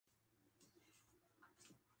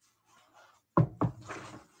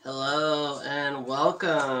Hello and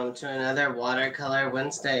welcome to another Watercolor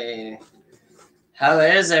Wednesday. How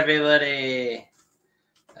is everybody?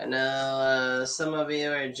 I know some of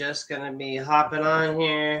you are just going to be hopping on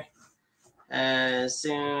here as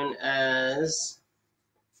soon as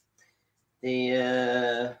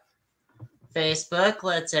the Facebook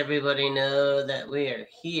lets everybody know that we are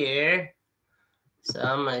here. So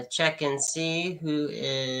I'm going to check and see who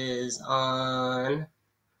is on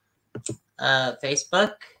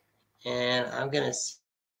Facebook, and I'm going to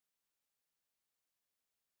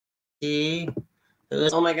see.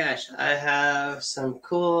 Oh my gosh, I have some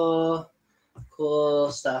cool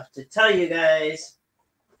stuff to tell you guys.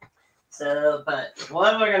 So, but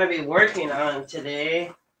what we're going to be working on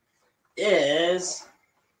today is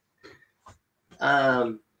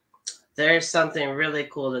there's something really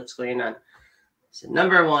cool that's going on. So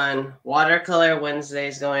number one, Watercolor Wednesday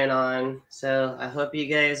is going on. So I hope you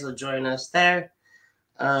guys will join us there.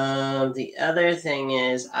 The other thing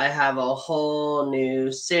is I have a whole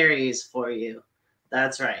new series for you.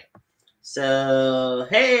 That's right. So,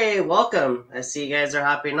 hey, welcome. I see you guys are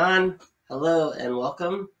hopping on. Hello and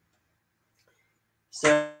welcome.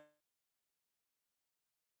 So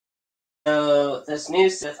this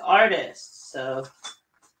news with artists. So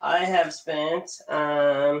I have spent,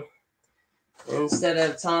 instead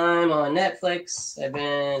of time on Netflix, I've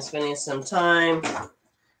been spending some time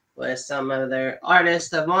with some other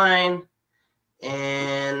artists of mine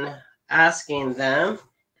and asking them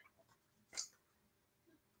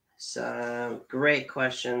some great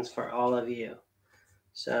questions for all of you.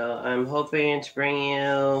 So I'm hoping to bring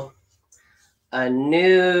you a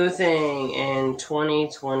new thing in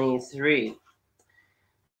 2023.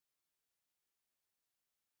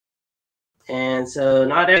 And so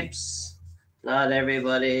not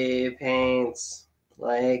everybody paints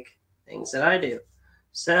like things that I do.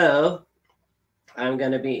 So I'm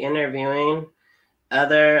going to be interviewing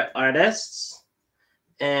other artists,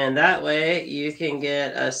 and that way you can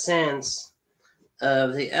get a sense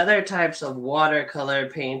of the other types of watercolor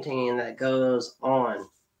painting that goes on.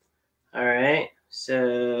 All right,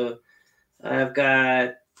 so I've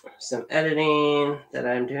got some editing that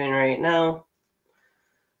I'm doing right now.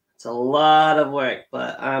 It's a lot of work,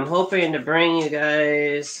 but I'm hoping to bring you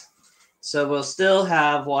guys. So we'll still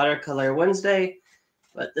have Watercolor Wednesday,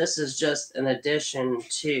 but this is just an addition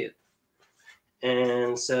to.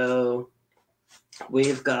 And so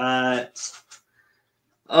we've got,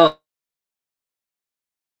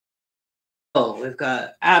 we've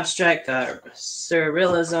got abstract, got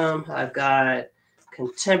surrealism. I've got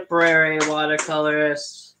contemporary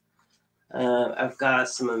watercolorists. I've got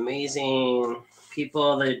some amazing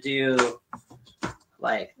people that do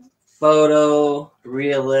like photo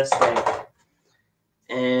realistic.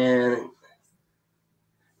 And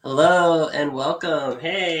hello and welcome.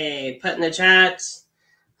 Hey, put in the chat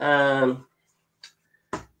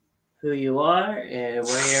who you are and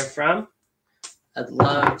where you're from. I'd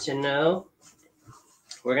love to know.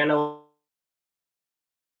 We're gonna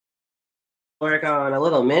work on a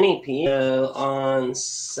little mini piece. So on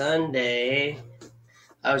Sunday,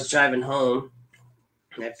 I was driving home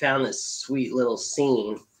and I found this sweet little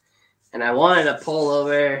scene, and I wanted to pull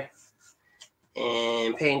over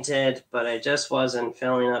and paint it, but I just wasn't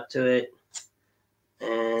feeling up to it.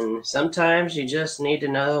 And sometimes you just need to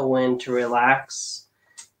know when to relax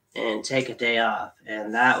and take a day off.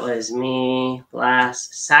 And that was me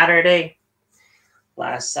last Saturday.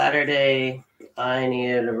 Last Saturday, I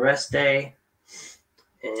needed a rest day.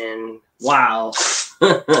 And wow.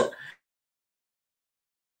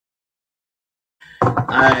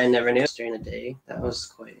 I never knew during the day. That was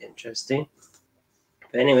quite interesting.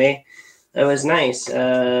 But anyway, that was nice.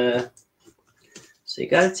 So you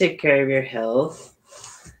got to take care of your health.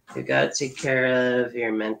 You got to take care of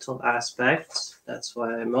your mental aspects. That's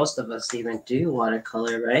why most of us even do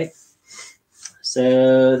watercolor, right?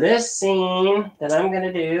 So this scene that I'm going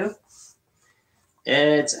to do,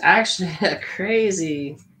 it's actually a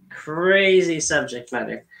crazy subject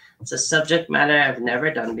matter. It's a subject matter I've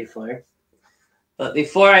never done before. But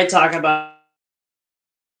before I talk about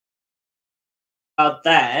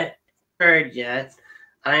that, heard yet,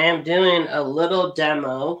 I am doing a little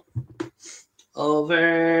demo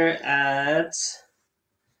over at,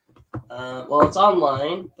 well, it's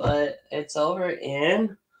online, but it's over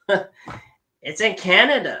in, it's in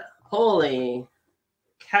Canada. Holy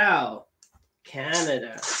cow,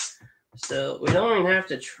 Canada. So we don't even have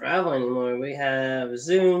to travel anymore. We have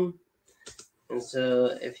Zoom. And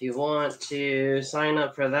so if you want to sign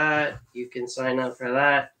up for that, you can sign up for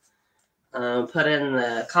that. Put in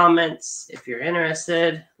the comments if you're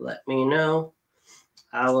interested. Let me know.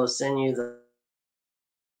 I will send you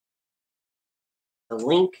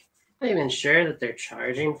link. I'm not even sure that they're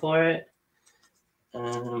charging for it.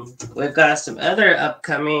 We've got some other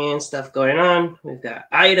upcoming stuff going on. We've got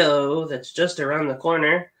Idaho that's just around the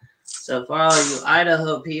corner. So for all you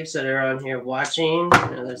Idaho peeps that are on here watching,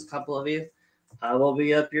 there's a couple of you, I will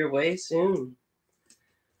be up your way soon.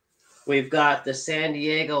 We've got the San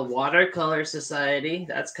Diego Watercolor Society.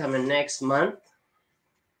 That's coming next month.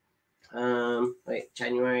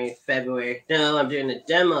 January, February. No, I'm doing a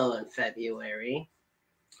demo in February.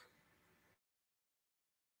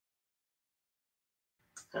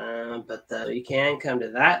 But you can come to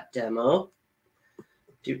that demo.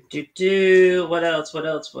 What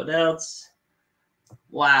else?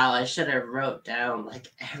 Wow, I should have wrote down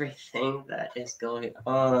like everything that is going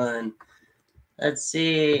on. Let's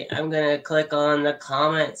see. I'm gonna click on the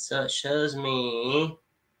comments so it shows me.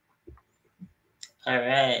 All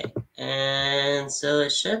right, and so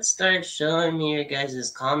it should start showing me your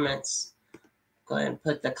guys' comments. Go ahead and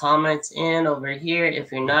put the comments in over here.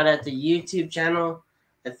 If you're not at the YouTube channel,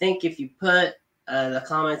 I think if you put the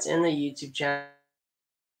comments in the YouTube channel,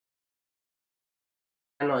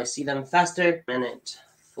 I see them faster. Minute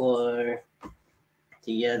for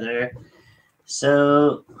the other.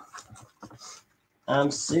 So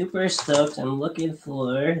I'm super stoked. I'm looking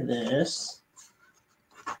for this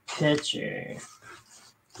picture.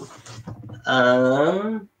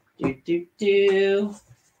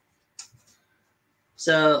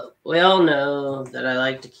 So we all know that I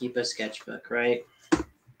like to keep a sketchbook, right?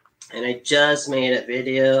 And I just made a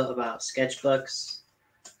video about sketchbooks.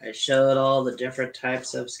 I showed all the different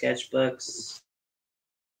types of sketchbooks.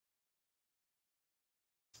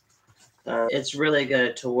 It's really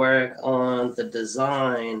good to work on the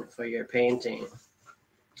design for your painting.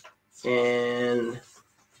 And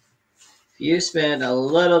if you spend a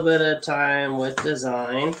little bit of time with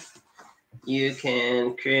design, you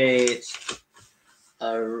can create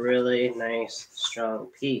a really nice, strong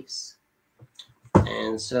piece.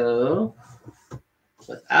 And so,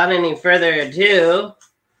 without any further ado,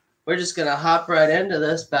 we're just going to hop right into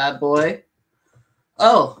this bad boy.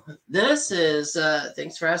 Oh, this is,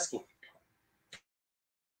 thanks for asking.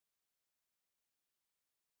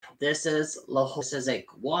 This is a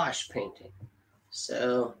gouache painting.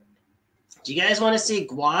 So, do you guys want to see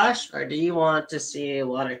gouache or do you want to see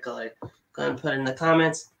watercolor? Go ahead and put in the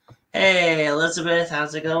comments. Hey, Elizabeth,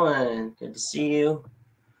 how's it going? Good to see you.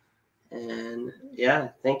 And yeah,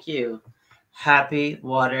 thank you. Happy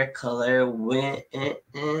Watercolor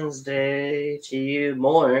Wednesday to you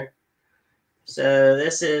more. So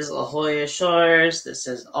this is La Jolla Shores. This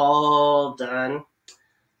is all done.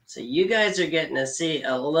 So you guys are getting to see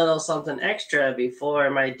a little something extra before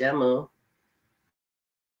my demo.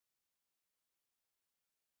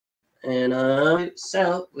 And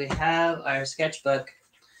so we have our sketchbook.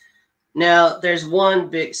 Now there's one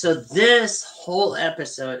big, so this whole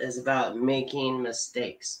episode is about making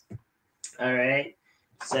mistakes. All right.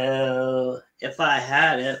 So if I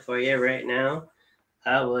had it for you right now,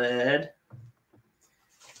 I would.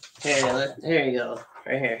 Here you go.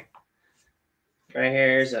 Right here. Right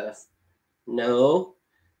here's a no.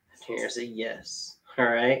 Here's a yes. All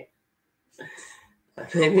right.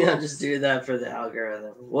 Maybe I'll just do that for the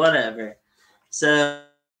algorithm. Whatever. So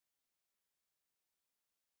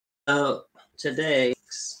today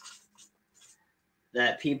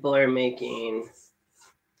that people are making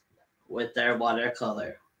with their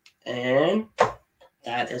watercolor. And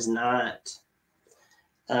that is not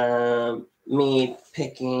me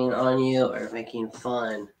picking on you or making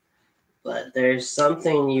fun. But there's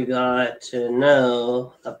something you got to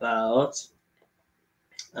know about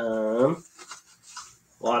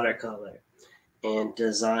watercolor and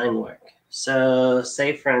design work. So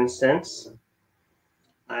say for instance,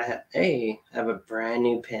 I have a brand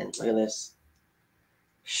new pen. Look at this.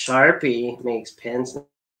 Sharpie makes pens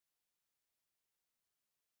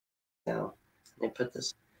now. Let me put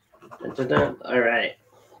this. Dun, dun, dun. All right,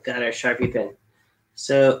 got our Sharpie pen.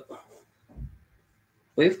 So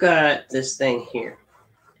we've got this thing here.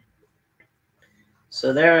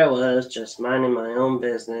 So there I was, just minding my own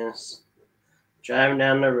business, driving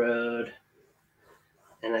down the road,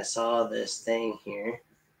 and I saw this thing here.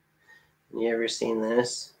 You ever seen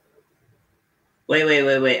this? Wait.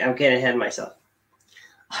 I'm getting ahead of myself.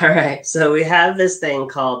 All right, so we have this thing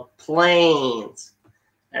called planes.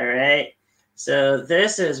 All right, so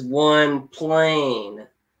this is one plane.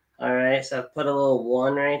 All right, so I put a little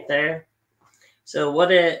one right there. So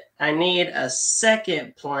I need a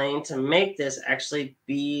second plane to make this actually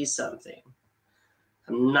be something.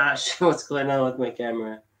 I'm not sure what's going on with my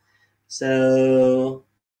camera. So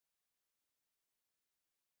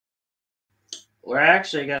we're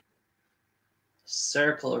actually going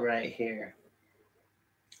circle right here.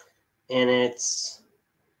 And it's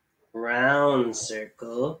round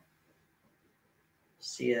circle.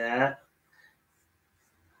 See that?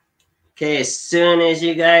 Okay, as soon as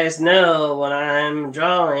you guys know what I'm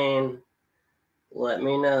drawing, let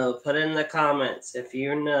me know. Put in the comments if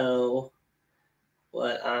you know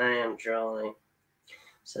what I am drawing.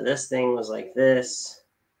 So this thing was like this,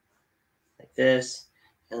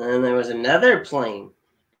 and then there was another plane.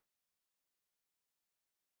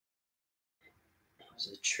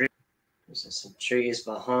 There's a tree. There's some trees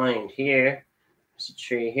behind here. There's a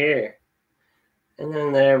tree here. And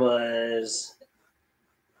then there was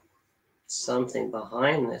something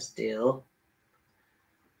behind this deal.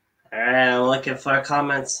 All right, I'm looking for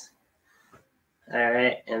comments. All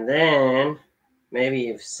right, and then maybe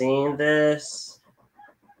you've seen this.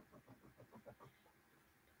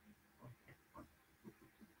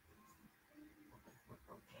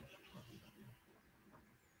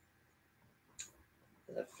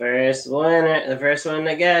 The first one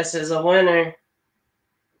to guess is a winner.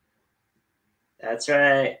 That's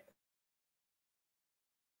right.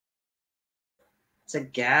 It's a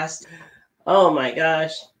gas. Oh my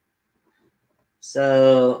gosh.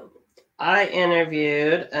 So I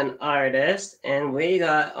interviewed an artist and we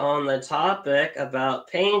got on the topic about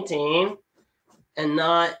painting, and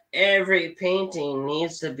not every painting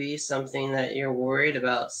needs to be something that you're worried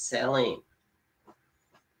about selling.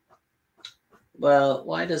 Well,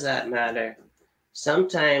 why does that matter?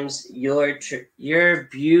 Sometimes your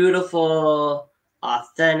beautiful,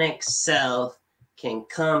 authentic self can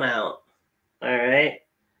come out. All right.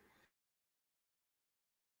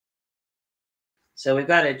 So we've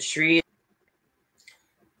got a tree.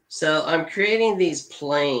 So I'm creating these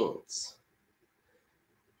planes,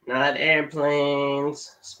 not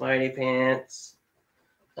airplanes, smarty pants.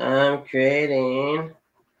 I'm creating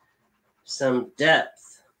some depth.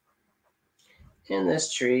 And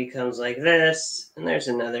this tree comes like this, and there's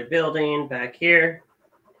another building back here.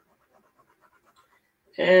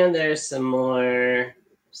 And there's some more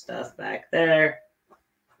stuff back there.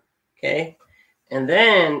 Okay. And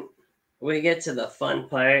then we get to the fun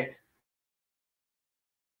part.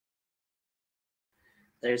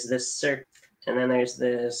 There's this circle, and then there's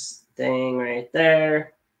this thing right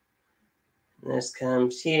there. And this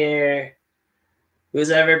comes here.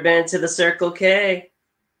 Who's ever been to the Circle K?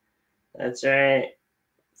 That's right.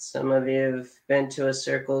 Some of you have been to a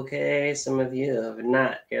Circle K. Some of you have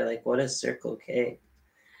not. You're like, what is Circle K?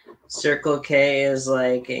 Circle K is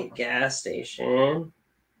like a gas station.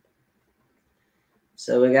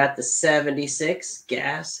 So we got the 76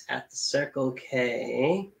 gas at the Circle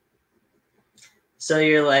K. So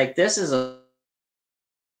you're like, this is a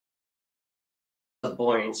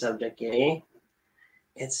boring subject, eh?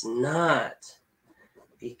 It's not,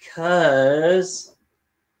 because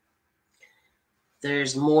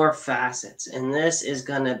there's more facets, and this is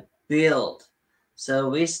going to build. So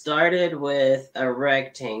we started with a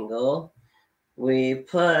rectangle. We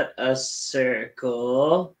put a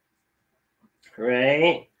circle,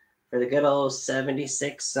 right, for the good old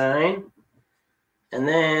 76 sign. And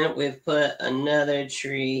then we've put another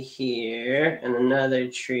tree here and another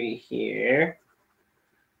tree here,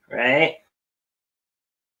 right?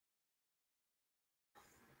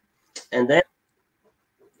 And then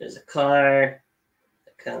there's a car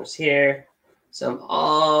that comes here. So I'm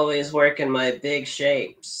always working my big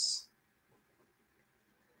shapes.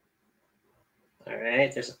 All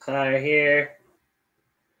right, there's a car here,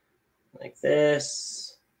 like this.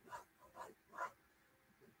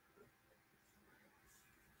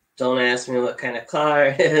 Don't ask me what kind of car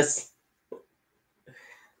it is.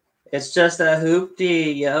 It's just a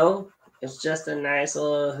hoopty, yo. It's just a nice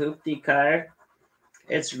little hoopty car.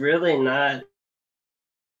 It's really not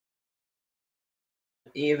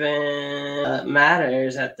even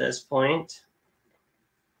matters at this point.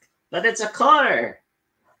 But it's a car,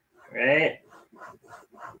 right?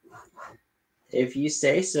 If you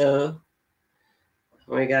say so.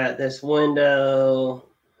 We got this window.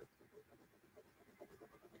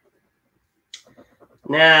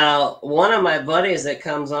 Now, one of my buddies that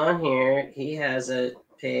comes on here, he has a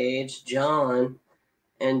page, John.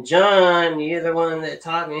 And John, you're the one that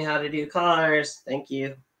taught me how to do cars. Thank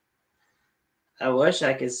you. I wish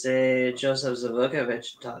I could say Joseph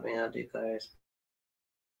Zavukovich taught me how to do cars.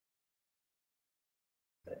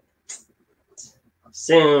 But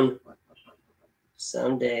soon.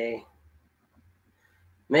 Someday.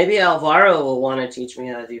 Maybe Alvaro will want to teach me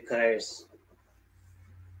how to do cars.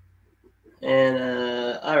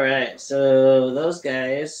 And, all right. So those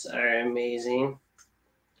guys are amazing.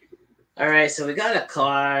 All right. So we got a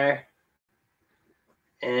car.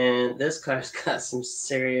 And this car's got some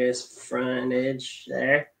serious frontage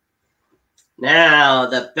there. Now,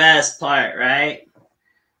 the best part, right?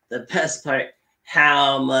 The best part.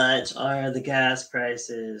 How much are the gas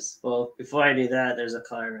prices? Well, before I do that, there's a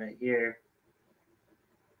car right here.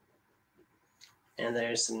 And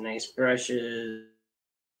there's some nice brushes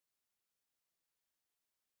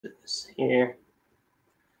here.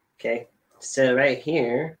 Okay, so right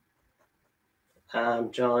here,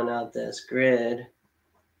 I'm drawing out this grid.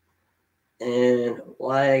 And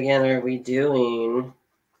why again are we doing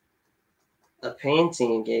a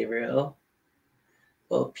painting, Gabriel?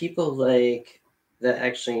 Well, people like that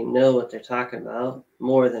actually know what they're talking about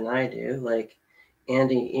more than I do, like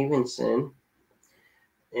Andy Evenson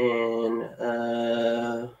and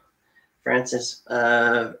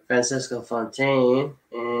Francisco Fontaine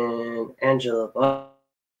and Angela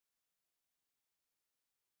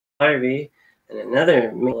Barbie, and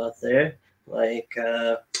another male out there like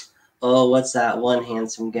what's that one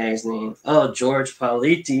handsome guy's name? Oh, George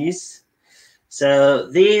Paulides. So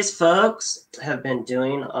these folks have been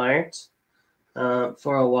doing art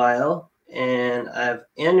for a while, and I've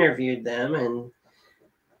interviewed them, and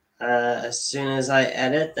as soon as I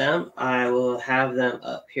edit them, I will have them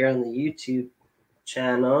up here on the YouTube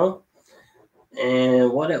channel.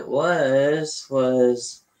 And what it was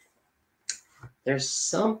there's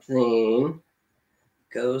something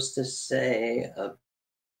goes to say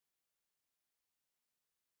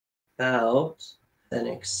about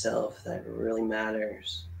authentic self that really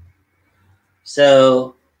matters.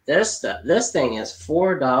 So this thing is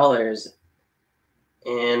 $4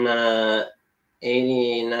 and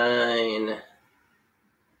 89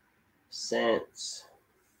 cents.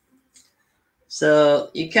 So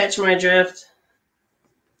you catch my drift.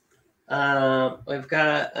 We've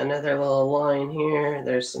got another little line here.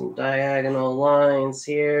 There's some diagonal lines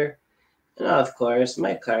here. And of course,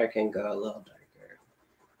 my car can go a little darker,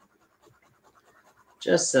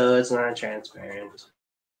 just so it's not transparent.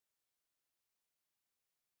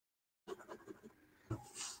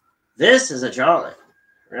 This is a drawing,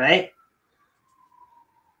 right?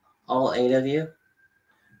 All 8 of you.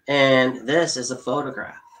 And this is a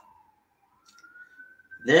photograph.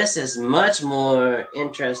 This is much more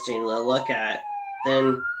interesting to look at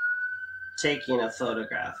than taking a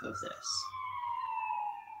photograph of this.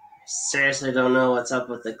 Seriously don't know what's up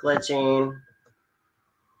with the glitching.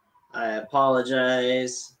 I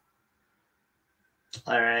apologize.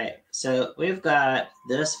 All right, so we've got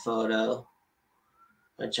this photo,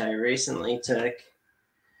 which I recently took.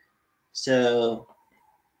 So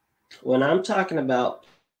when I'm talking about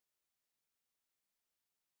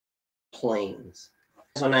planes,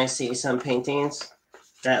 when I see some paintings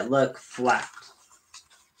that look flat,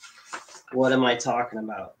 what am I talking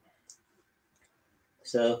about?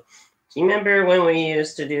 So do you remember when we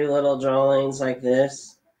used to do little drawings like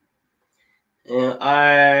this? And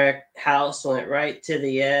our house went right to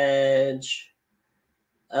the edge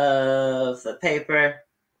of the paper.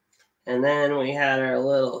 And then we had our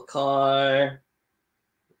little car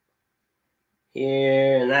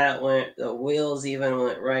here, and the wheels even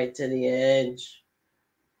went right to the edge.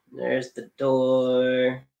 There's the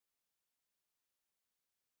door.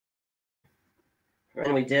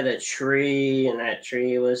 And we did a tree, and that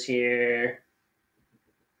tree was here.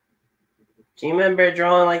 Do you remember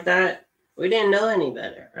drawing like that? We didn't know any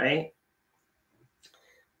better, right?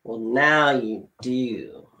 Well, now you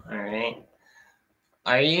do, all right?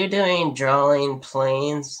 Are you doing drawing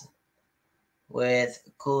planes with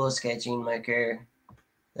cool sketching marker?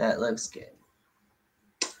 That looks good.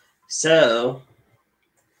 So,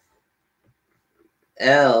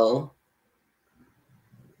 L,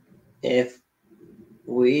 if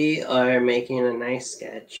we are making a nice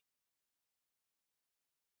sketch,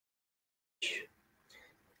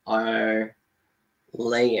 are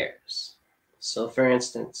layers. So for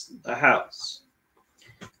instance, a house.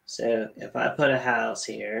 So if I put a house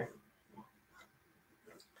here,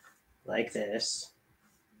 like this,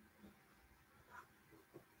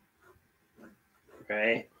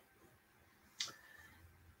 right?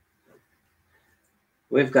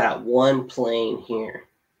 We've got one plane here.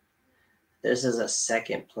 This is a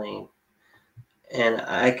second plane. And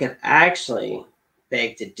I could actually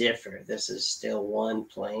beg to differ. This is still one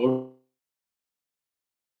plane.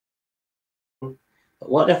 But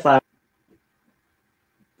what if I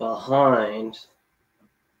behind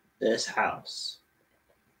this house?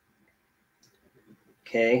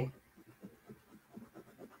 Okay.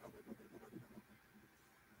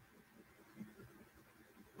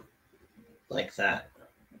 Like that.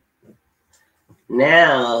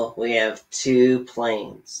 Now we have 2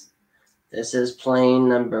 planes. This is plane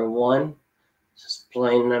number 1. This is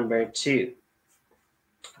plane number 2.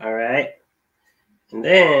 All right. And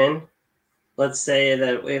then let's say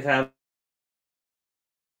that we have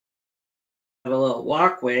a little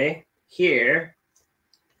walkway here,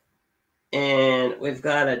 and we've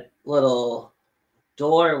got a little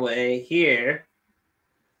doorway here.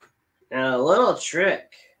 Now, a little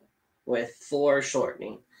trick with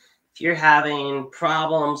foreshortening. If you're having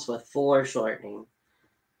problems with foreshortening,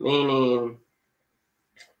 meaning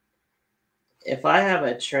if I have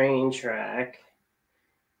a train track,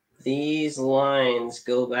 these lines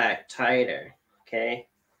go back tighter, okay?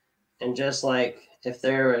 And just like if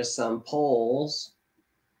there were some poles,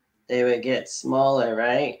 they would get smaller,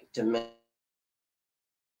 right? Diminish.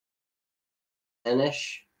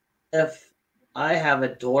 If I have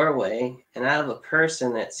a doorway and I have a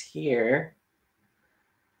person that's here,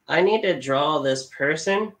 I need to draw this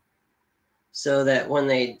person so that when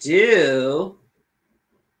they do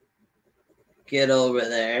get over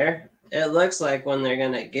there, it looks like when they're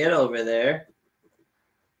going to get over there,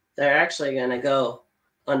 they're actually going to go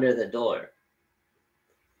under the door.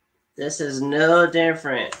 This is no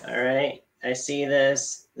different, all right? I see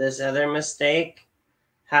this other mistake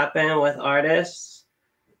happen with artists.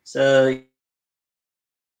 So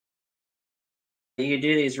you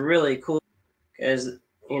do these really cool, because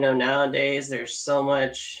nowadays there's so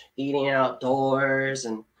much eating outdoors.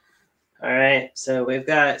 And all right, so we've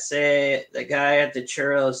got, say, the guy at the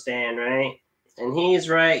churro stand, right? And he's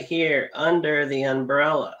right here under the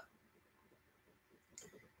umbrella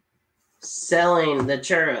selling the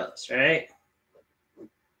churros, right?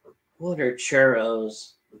 What are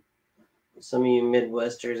churros? Some of you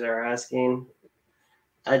Midwesters are asking.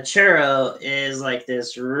 A churro is like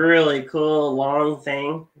this really cool long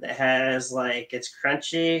thing that has, like, it's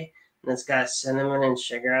crunchy and it's got cinnamon and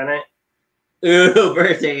sugar on it.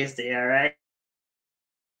 Uber tasty, all right?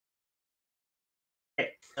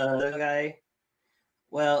 Okay.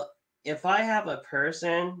 Well, if I have a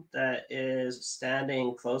person that is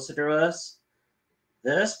standing closer to us,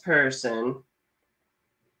 this person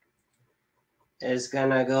is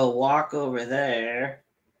gonna go walk over there,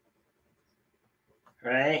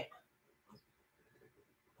 right?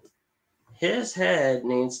 His head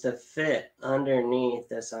needs to fit underneath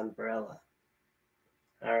this umbrella.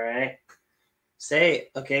 All right. Say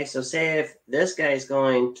if this guy's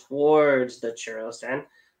going towards the churro stand,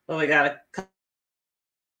 well, we got a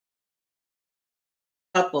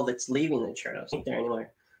couple that's leaving the churros. Ain't there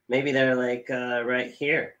anymore? Maybe they're like right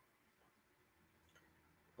here.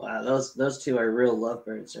 Wow, those two are real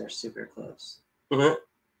lovebirds. They're super close. All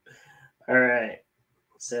right.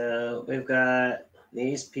 So we've got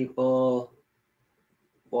these people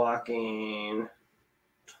walking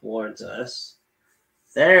towards us.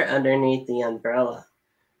 They're underneath the umbrella.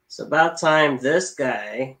 So about time this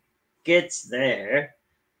guy gets there,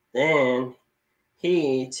 then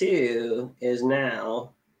he too is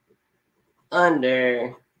now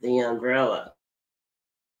under the umbrella.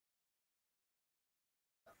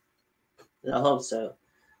 I hope so.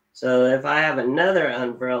 So if I have another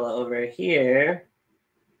umbrella over here,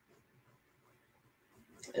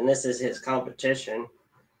 and this is his competition,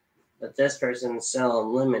 but this person's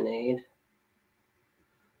selling lemonade.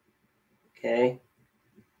 Okay.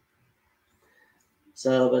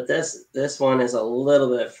 So, but this one is a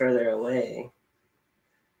little bit further away.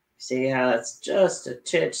 See how it's just a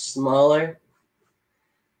titch smaller?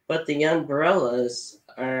 But the umbrellas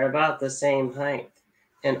are about the same height.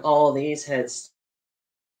 And all these heads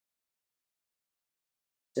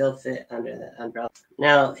still fit under the umbrella.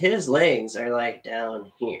 Now, his legs are like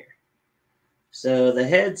down here. So the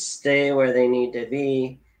heads stay where they need to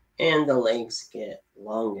be, and the legs get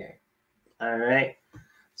longer. All right.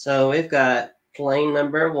 So we've got plane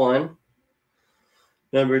number 1,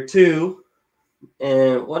 number 2,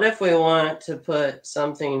 and what if we want to put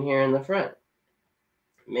something here in the front?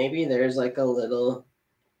 Maybe there's like a little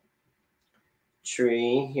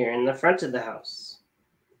tree here in the front of the house.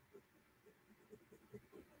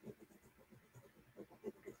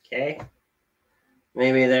 Okay.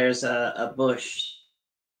 Maybe there's a bush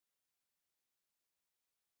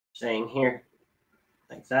thing here,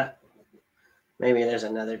 like that. Maybe there's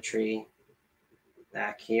another tree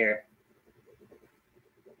back here.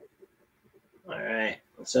 All right.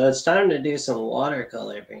 So it's time to do some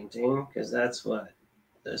watercolor painting, because that's what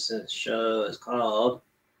this show is called,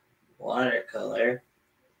 watercolor.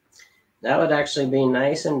 That would actually be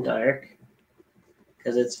nice and dark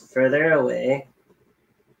because it's further away.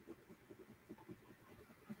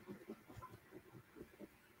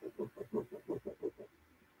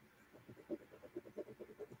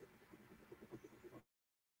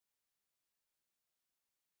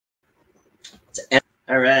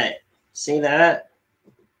 All right. See that?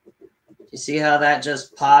 You see how that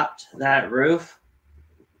just popped that roof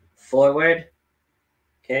forward?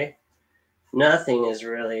 Okay. Nothing is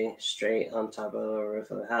really straight on top of the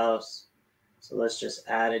roof of the house. So let's just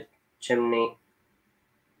add a chimney.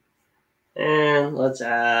 And let's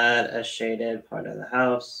add a shaded part of the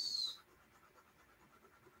house.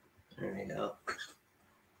 There we go.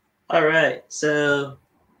 All right. So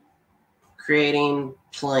creating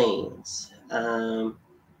planes.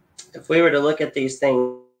 If we were to look at these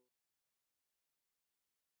things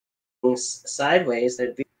sideways,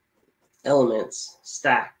 there'd be elements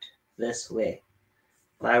stacked this way.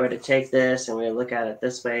 If I were to take this and we look at it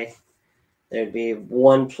this way, there'd be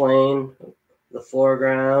one plane, the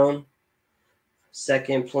foreground,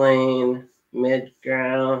 second plane,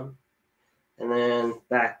 midground, and then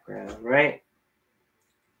background, right?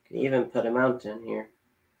 You can even put a mountain here,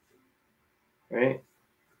 right?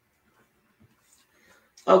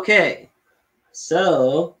 Okay,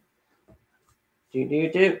 so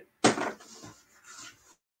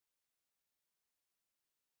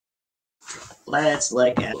let's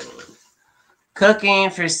look at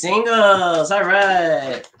cooking for singles. All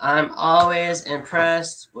right. I'm always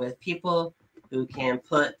impressed with people who can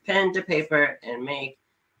put pen to paper and make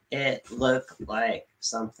it look like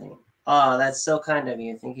something. Oh, that's so kind of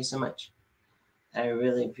you. Thank you so much. I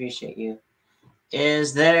really appreciate you.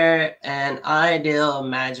 Is there an ideal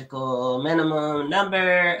magical minimum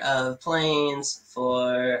number of planes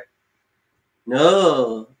for?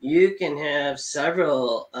 No, you can have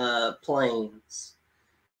several planes.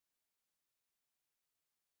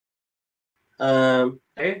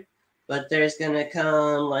 But there's gonna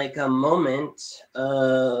come like a moment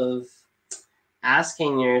of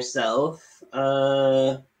asking yourself,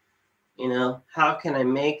 how can I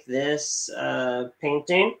make this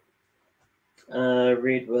painting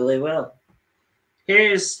read really well?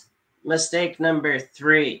 Here's mistake number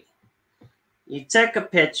 3. You took a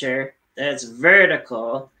picture that's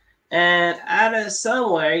vertical, and out of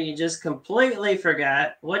somewhere you just completely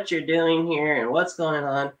forgot what you're doing here and what's going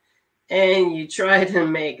on, and you try to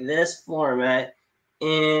make this format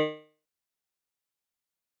into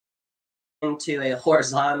a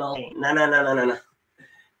horizontal. No, no, no, no, no, no.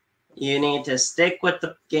 You need to stick with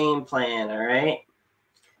the game plan, all right?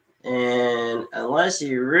 And unless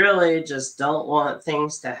you really just don't want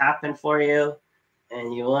things to happen for you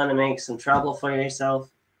and you want to make some trouble for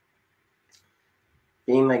yourself,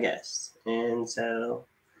 be my guest. And so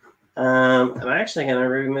I'm actually going to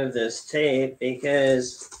remove this tape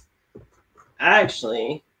because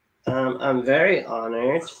actually I'm very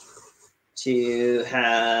honored to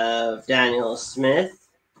have Daniel Smith,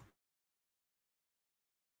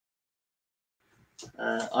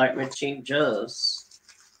 Art with Cheap Joe's,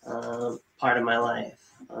 part of my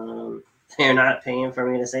life. They're not paying for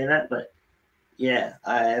me to say that, but yeah,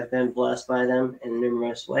 I have been blessed by them in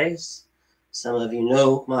numerous ways. Some of you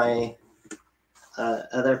know my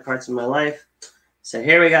other parts of my life. So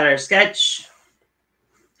here we got our sketch.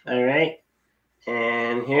 All right.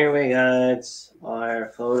 And here we got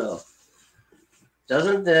our photo.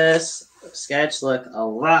 Doesn't this sketch look a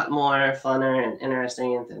lot more funner and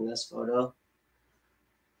interesting than this photo?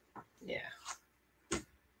 Yeah.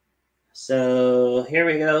 So here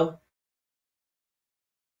we go.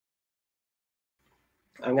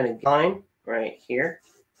 I'm going to line right here.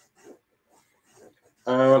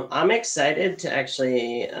 I'm excited to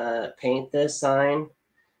actually paint this sign.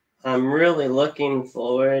 I'm really looking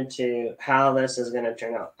forward to how this is going to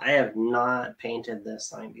turn out. I have not painted this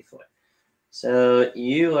sign before. So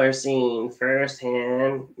you are seeing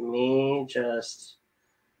firsthand me just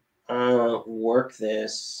work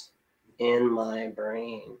this in my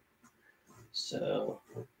brain. So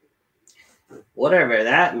whatever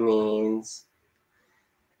that means.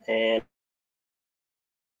 And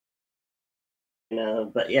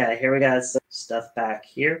but yeah, here we got some stuff back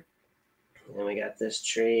here. And we got this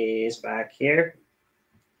trees back here.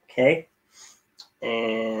 Okay.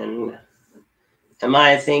 And am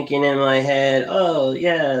I thinking in my head, oh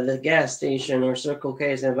yeah, the gas station or Circle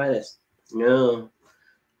K is gonna buy this? No.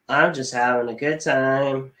 I'm just having a good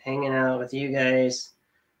time hanging out with you guys,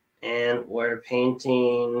 and we're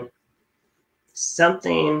painting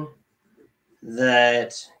something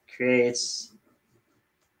that creates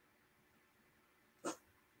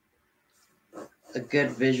a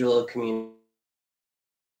good visual communication.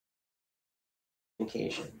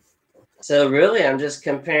 So really, I'm just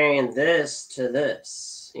comparing this to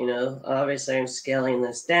this. Obviously, I'm scaling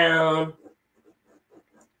this down,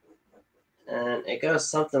 and it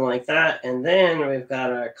goes something like that. And then we've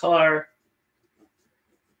got our car,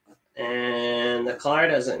 and And the car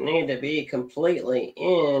doesn't need to be completely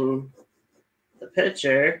in the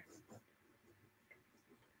picture,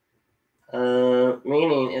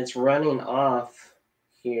 meaning it's running off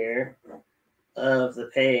here of the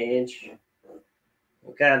page.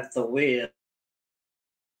 We've got the wheel.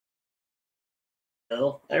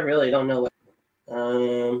 I really don't know what.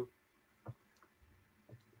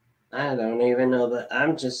 I don't even know, but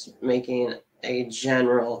I'm just making a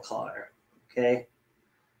general car, okay?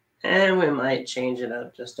 And we might change it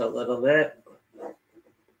up just a little bit.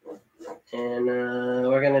 And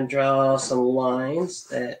we're going to draw some lines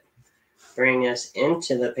that bring us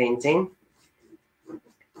into the painting.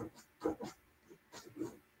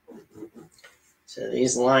 So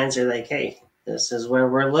these lines are like, hey, this is where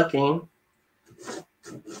we're looking.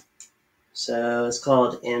 So it's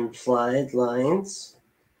called implied lines.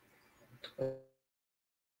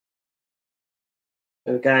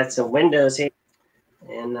 We've got some windows here,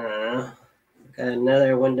 and we've got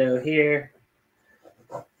another window here.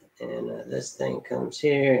 And this thing comes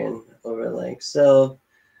here and over like so.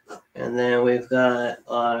 And then we've got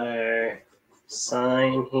our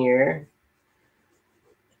sign here.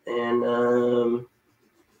 And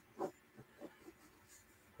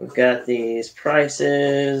we've got these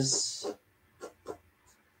prices.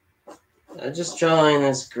 I'm just drawing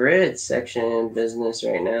this grid section in business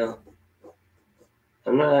right now.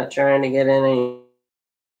 I'm not trying to get any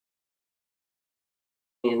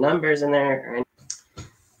numbers in there.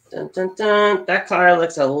 Dun, dun, dun. That car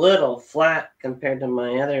looks a little flat compared to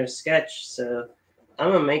my other sketch, so I'm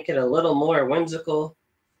going to make it a little more whimsical.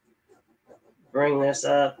 Bring this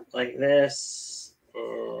up like this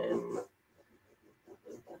and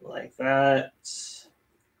like that.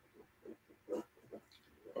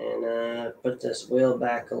 And put this wheel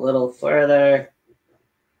back a little further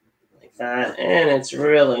like that. And it's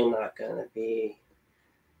really not going to be...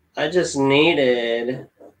 I just needed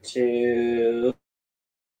to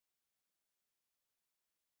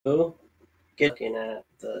get looking at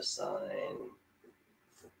the sign.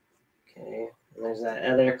 Okay, and there's that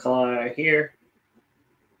other car here.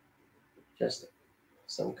 Just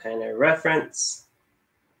some kind of reference.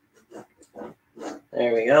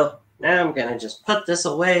 There we go. Now I'm going to just put this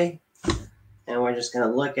away, and we're just going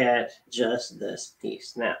to look at just this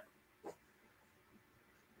piece now.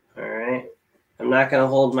 All right. I'm not going to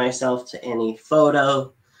hold myself to any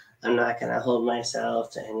photo. I'm not going to hold myself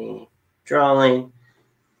to any drawing.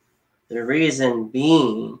 The reason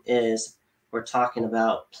being is we're talking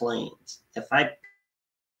about planes. If I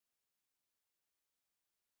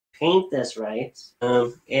paint this right,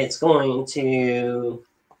 it's going to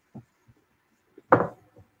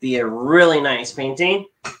be a really nice painting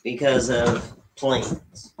because of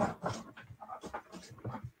planes.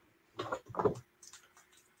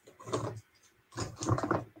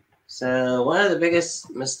 So one of the biggest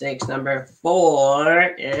mistakes, number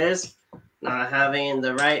 4, is not having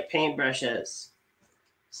the right paintbrushes.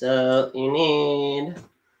 So you need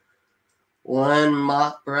one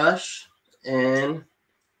mop brush and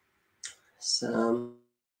some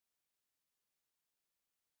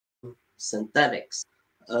synthetics.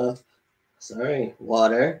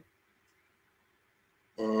 Water.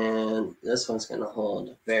 And this one's going to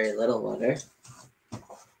hold very little water.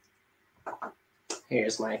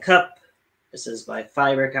 Here's my cup. This is by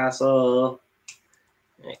Fiber Castle.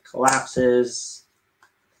 It collapses.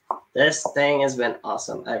 This thing has been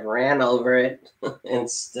awesome. I ran over it and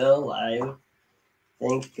it's still alive.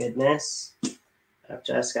 Thank goodness. I've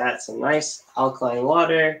just got some nice alkaline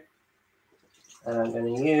water that I'm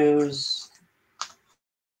going to use.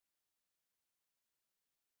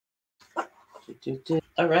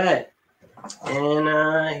 All right.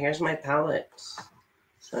 And here's my palette.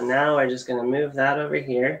 So now we're just going to move that over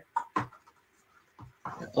here.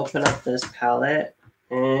 Open up this palette.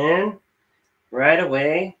 And right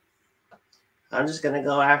away, I'm just going to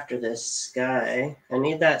go after this sky. I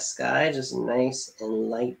need that sky just nice and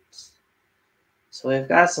light. So we've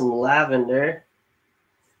got some lavender.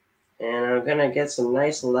 And I'm going to get some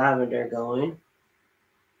nice lavender going.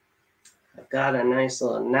 I've got a nice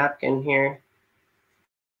little napkin here.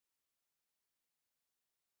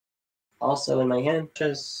 Also in my hand.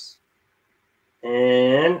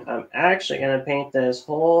 And I'm actually going to paint this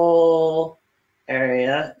whole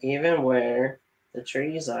area, even where the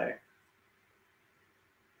trees are.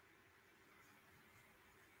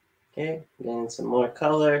 Okay, getting some more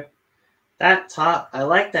color. That top, I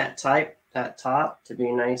like that top to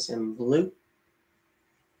be nice and blue.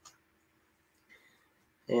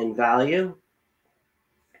 And value.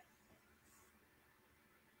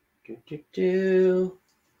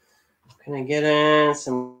 I'm gonna get in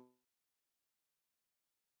some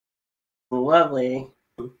lovely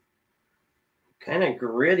kind of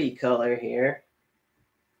gritty color here.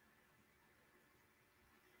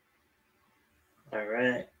 All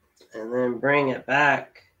right, and then bring it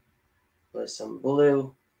back with some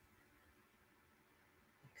blue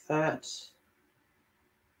like that.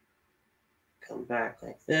 Come back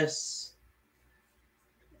like this,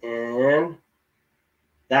 and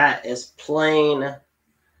that is plain.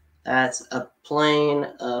 That's a plane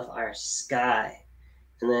of our sky.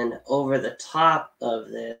 And then over the top of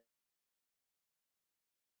this,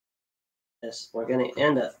 we're going to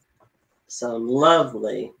end up some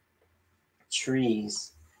lovely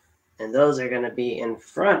trees. And those are going to be in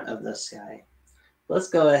front of the sky. Let's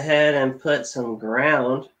go ahead and put some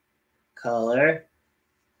ground color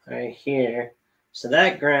right here. So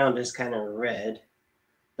that ground is kind of red,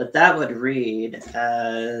 but that would read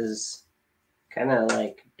as kind of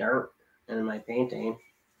like dirt in my painting.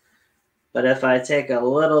 But if I take a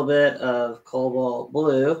little bit of cobalt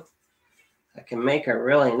blue, I can make a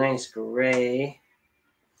really nice gray.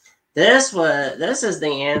 This is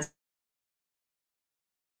the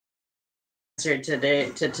answer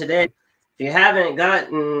today. If you haven't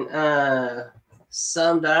gotten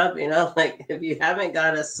summed up, like if you haven't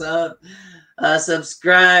got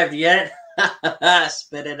subscribed yet,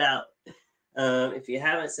 spit it out. If you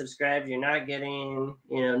haven't subscribed, you're not getting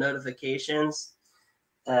notifications.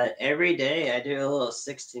 Every day I do a little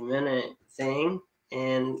 60-minute thing,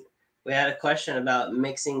 and we had a question about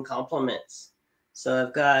mixing complements. So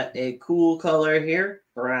I've got a cool color here,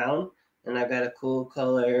 brown, and I've got a cool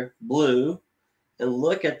color, blue. And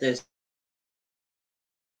look at this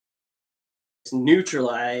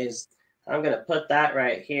neutralized. I'm going to put that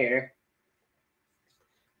right here.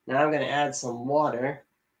 Now I'm going to add some water.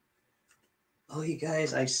 Oh, you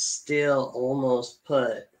guys, I still almost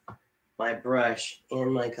put my brush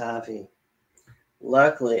in my coffee.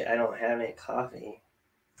 Luckily, I don't have any coffee.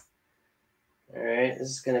 All right, this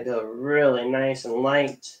is going to go really nice and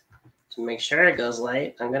light. To make sure it goes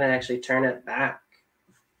light, I'm going to actually turn it back.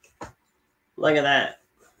 Look at that.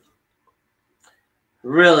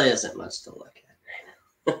 Really isn't much to look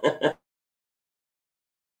at right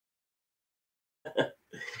now.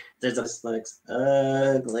 This looks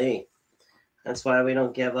ugly. That's why we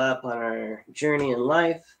don't give up on our journey in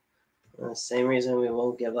life. The same reason we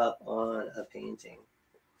won't give up on a painting.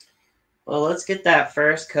 Well, let's get that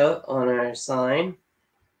first coat on our sign.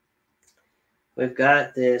 We've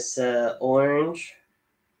got this orange.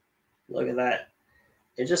 Look at that.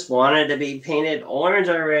 It just wanted to be painted orange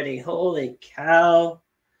already. Holy cow.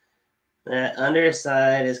 That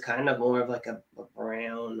underside is kind of more of like a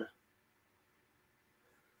brown.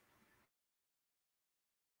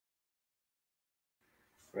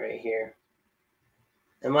 Right here.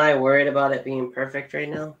 Am I worried about it being perfect right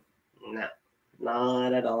now? No,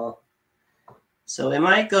 not at all. So it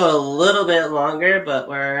might go a little bit longer, but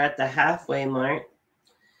we're at the halfway mark.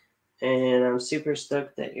 And I'm super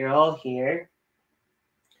stoked that you're all here.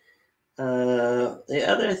 The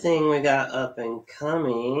other thing we got up and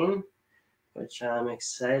coming, which I'm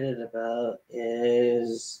excited about,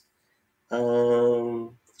 is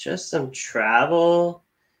just some travel.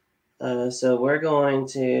 So we're going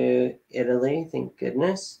to Italy, thank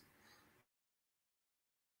goodness.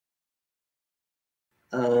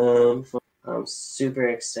 I'm super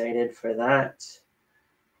excited for that.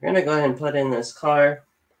 We're going to go ahead and put in this car.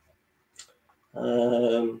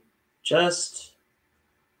 Just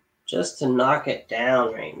to knock it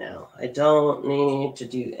down right now. I don't need to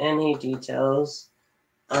do any details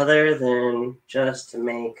other than just to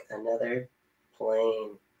make another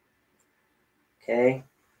plane. Okay.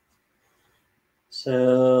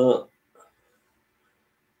 So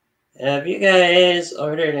have you guys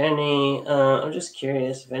ordered any? I'm just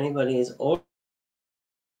curious if anybody's ordered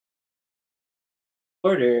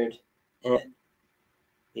it,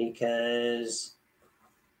 because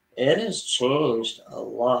it has changed a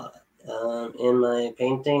lot in my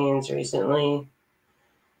paintings recently.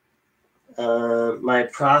 My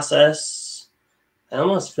process, I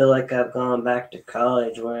almost feel like I've gone back to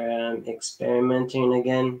college where I'm experimenting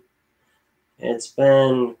again. It's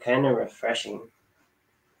been kind of refreshing.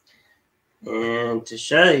 And to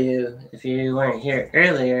show you, if you weren't here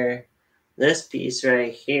earlier, this piece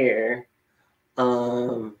right here,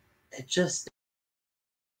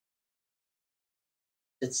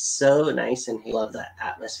 it's so nice and I love that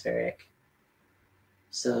atmospheric.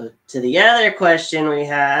 So to the other question we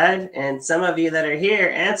had, and some of you that are here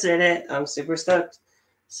answered it, I'm super stoked.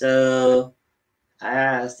 So I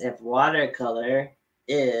asked if watercolor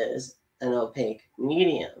is an opaque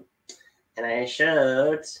medium. And I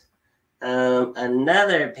showed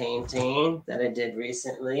another painting that I did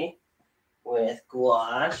recently. with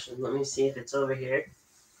gouache. And let me see if it's over here.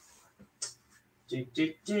 It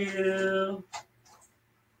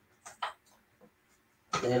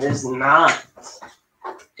is not.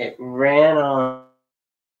 It ran off.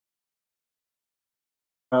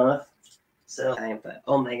 So, but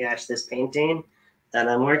oh my gosh, this painting that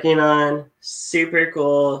I'm working on, super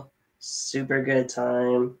cool, super good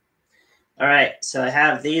time. All right, so I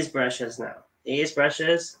have these brushes now. These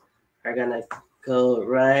brushes are gonna go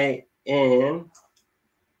right in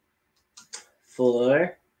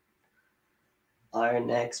for our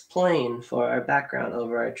next plane for our background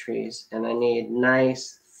over our trees. And I need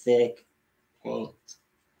nice, thick paint.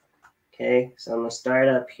 Okay, so I'm gonna start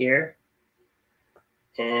up here.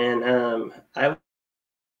 And I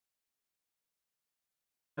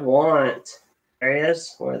want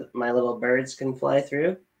areas where my little birds can fly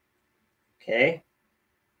through. Okay,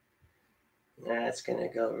 that's gonna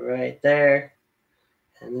go right there.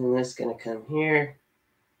 And then that's gonna come here.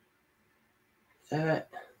 That.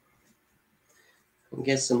 And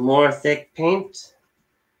get some more thick paint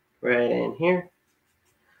right in here.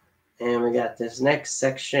 And we got this next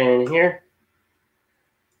section here.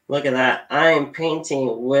 Look at that. I'm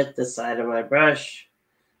painting with the side of my brush.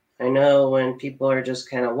 I know when people are just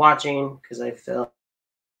kind of watching, because I feel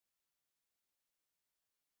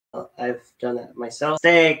I've done that myself.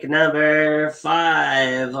 Mistake number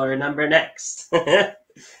 5, or number next,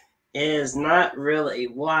 is not really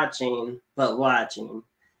watching, but watching.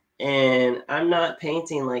 And I'm not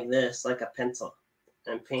painting like this, like a pencil.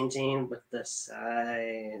 I'm painting with the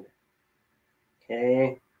side.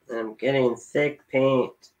 Okay, I'm getting thick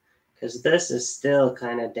paint because this is still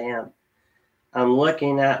kind of damp. I'm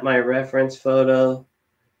looking at my reference photo,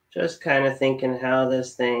 just kind of thinking how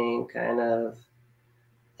this thing kind of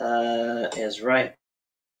is right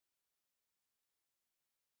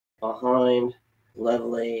behind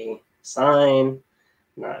lovely sign.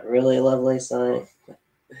 Not really lovely sign.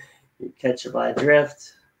 You catch it by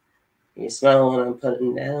drift. You smell what I'm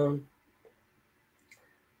putting down.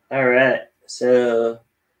 All right, so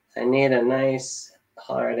I need a nice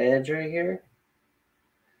hard edge right here.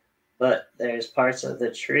 But there's parts of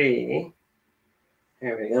the tree.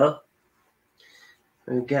 There we go.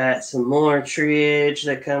 We've got some more tree edge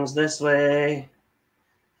that comes this way.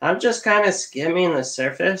 I'm just kind of skimming the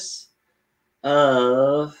surface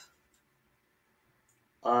of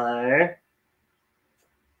our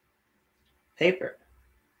paper.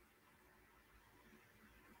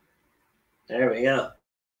 There we go.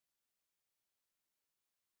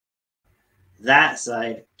 That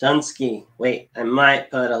side, Dunsky. Wait, I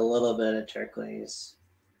might put a little bit of turquoise.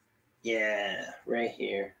 Yeah, right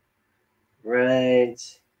here. Right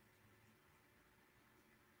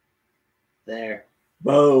there.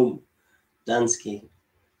 Boom. Dunsky.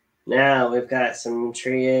 Now we've got some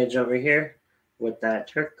tree edge over here with that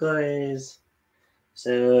turquoise.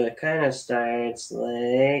 So it kind of starts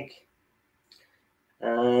like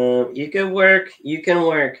you can work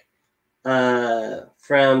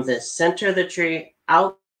from the center of the tree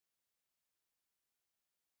out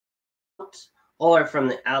or from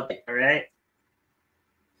the out. All right.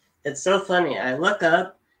 It's so funny. I look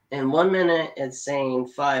up and 1 minute it's saying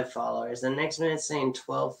 5 followers, the next minute it's saying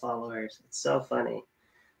 12 followers. It's so funny.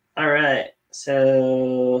 All right.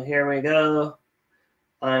 So here we go.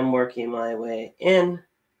 I'm working my way in.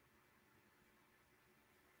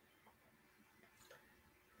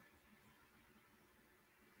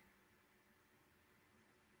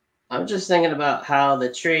 I'm just thinking about how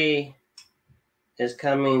the tree is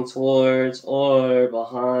coming towards or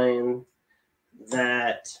behind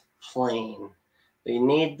that plane. We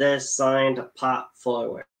need this sign to pop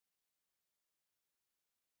forward.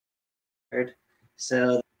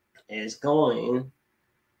 So is going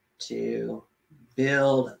to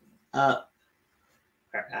build up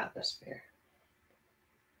our atmosphere.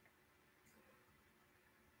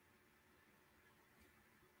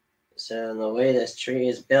 So the way this tree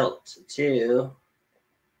is built too,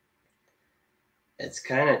 it's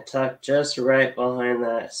kind of tucked just right behind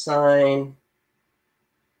that sign.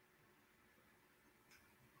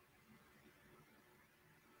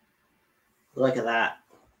 Look at that.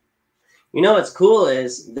 You know what's cool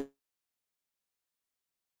is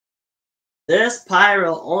this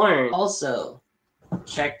pyro orange also,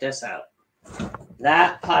 check this out.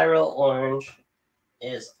 That pyro orange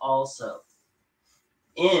is also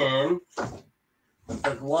in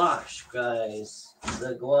the gouache, guys.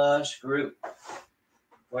 The gouache group.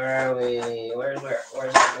 Where are we? Where's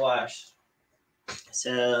the gouache?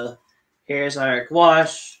 So here's our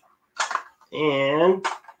gouache. And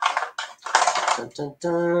dun, dun,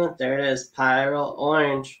 dun, there it is. Pyro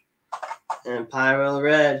orange and pyro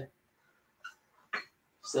red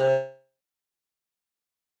So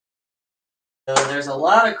there's a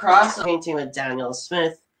lot of cross painting with Daniel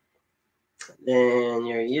Smith. Then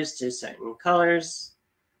you're used to certain colors.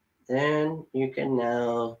 Then you can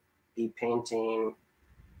now be painting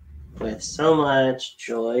with so much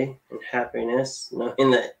joy and happiness,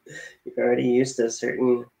 knowing that you're already used to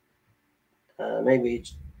certain, maybe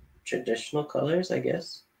traditional colors, I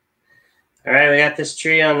guess. All right, we got this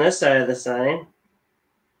tree on this side of the sign.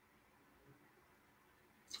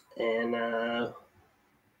 And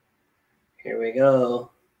here we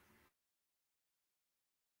go.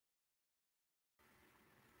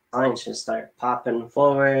 Line should start popping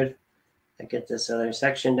forward. I get this other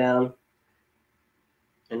section down.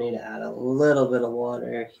 I need to add a little bit of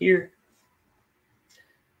water here.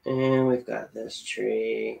 And we've got this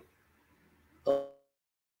tree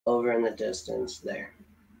over in the distance there.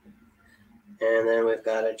 And then we've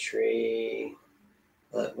got a tree.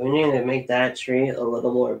 But we need to make that tree a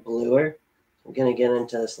little more bluer. I'm going to get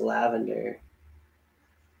into this lavender.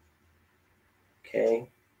 Okay.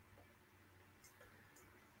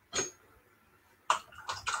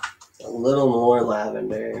 A little more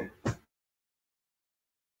lavender.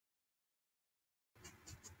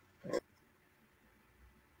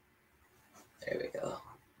 There we go.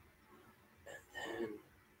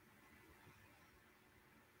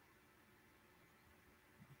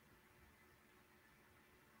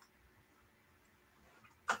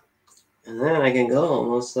 And then I can go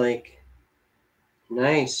almost like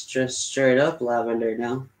nice, just straight up lavender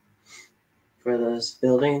now for those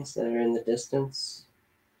buildings that are in the distance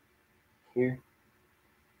here.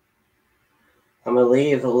 I'm going to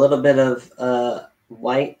leave a little bit of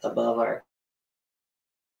white above our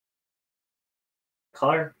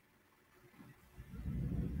car.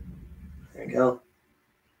 There we go.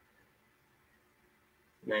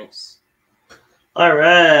 Nice. All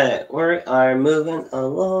right, we are moving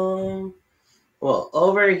along. Well,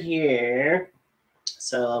 over here,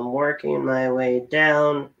 so I'm working my way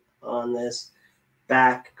down on this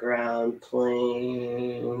background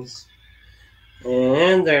planes.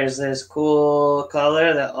 And there's this cool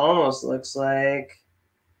color that almost looks like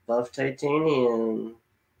buff titanium.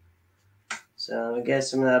 So I'm gonna get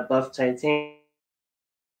some of that buff titanium.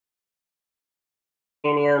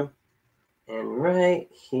 And right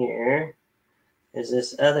here is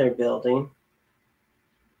this other building.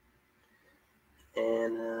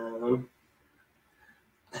 And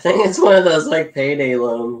I think it's one of those like payday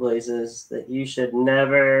loan places that you should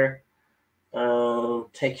never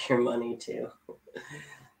take your money to.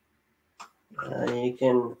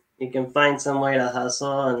 You can find some way to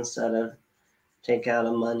hustle instead of take out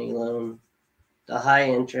a money loan. The high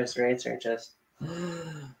interest rates are just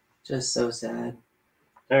so sad.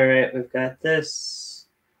 All right, we've got this.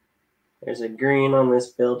 There's a green on this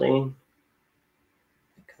building.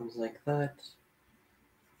 It comes like that.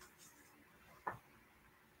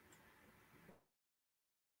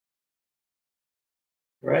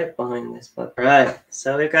 Right behind this book. Right,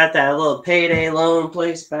 so we've got that little payday loan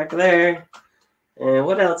place back there. And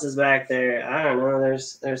what else is back there? I don't know.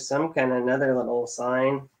 There's some kind of another little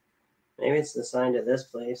sign. Maybe it's the sign to this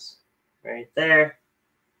place. Right there.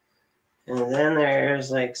 And then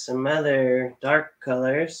there's like some other dark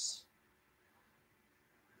colors.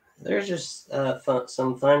 They're just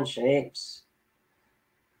some fun shapes.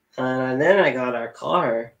 And then I got our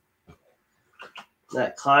car.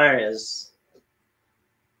 That car it's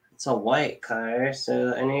a white car,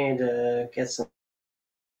 so I need to get some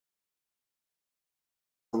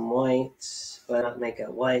white, but not make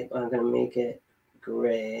it white. I'm going to make it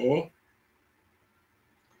gray.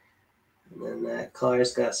 And then that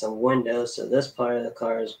car's got some windows, so this part of the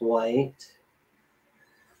car is white.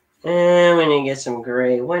 And we need to get some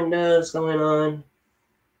gray windows going on.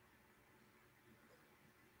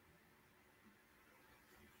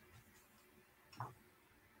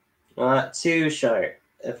 Not too sharp.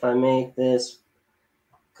 If I make this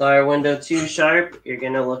car window too sharp, you're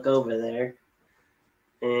going to look over there.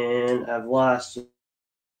 And I've lost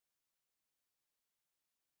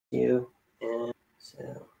you. And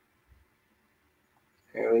so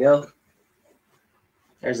here we go.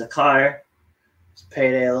 There's a car. There's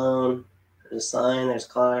payday loan. There's a sign. There's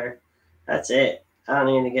car. That's it. I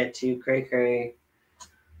don't need to get too cray-cray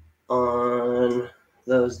on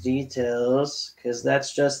those details because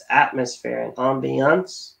that's just atmosphere and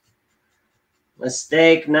ambiance.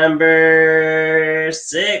 Mistake number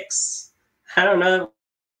 6. I don't know.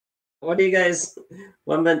 What do you guys?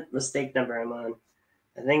 What mistake number I'm on?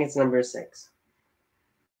 I think it's number 6.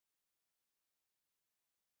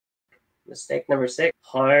 Mistake number 6.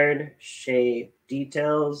 Hard shape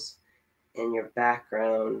details in your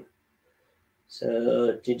background.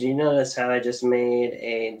 So did you notice how I just made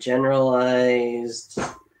a generalized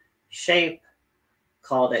shape,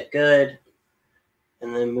 called it good,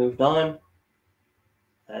 and then moved on?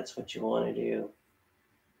 That's what you want to do.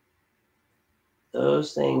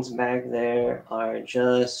 Those things back there are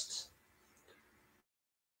just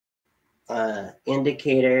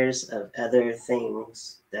indicators of other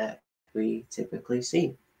things that we typically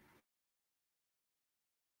see.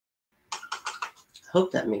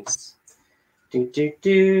 Hope that makes sense.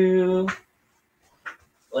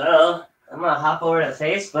 Well, I'm gonna hop over to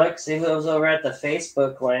Facebook, see who's over at the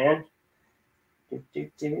Facebook land.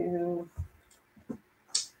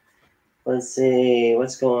 Let's see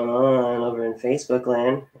what's going on over in Facebook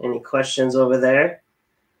land. Any questions over there?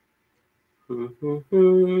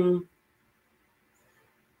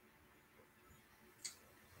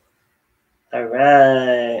 All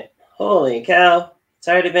right. Holy cow. It's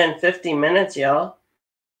already been 50 minutes, y'all.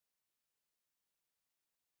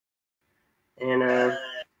 And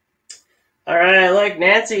all right, look,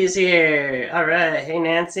 Nancy's here. All right, hey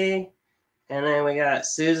Nancy. And then we got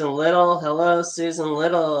Susan Little. Hello, Susan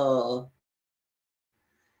Little.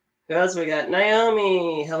 Who else we got?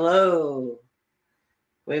 Naomi. Hello.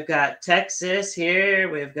 We've got Texas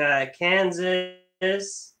here. We've got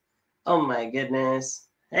Kansas. Oh my goodness.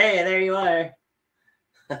 Hey, there you are.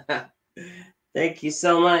 Thank you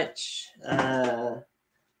so much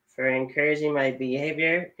for encouraging my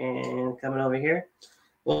behavior and coming over here.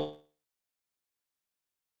 Well,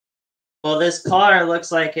 this car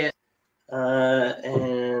looks like it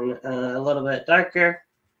and a little bit darker.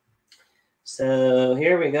 So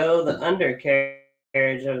here we go, the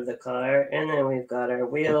undercarriage of the car, and then we've got our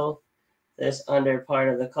wheel, this under part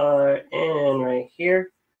of the car, and right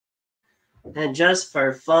here. And just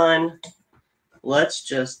for fun, let's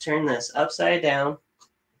just turn this upside down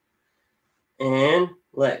and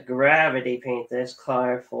let gravity paint this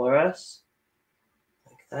car for us,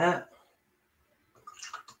 like that.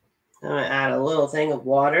 I'm going to add a little thing of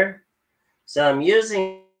water. So I'm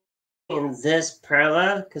using this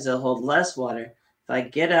Perla because it'll hold less water. If I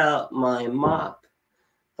get out my mop,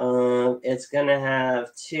 it's going to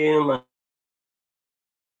have too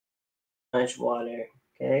much water,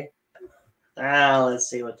 okay? Let's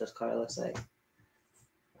see what this car looks like.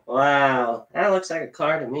 Wow, that looks like a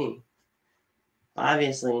car to me.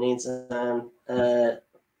 Obviously, it needs some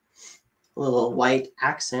little white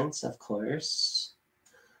accents, of course.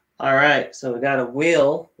 All right, so we got a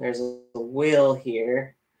wheel. There's a wheel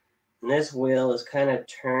here. And this wheel is kind of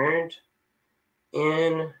turned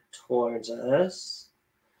in towards us.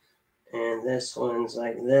 And this one's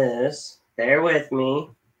like this. Bear with me.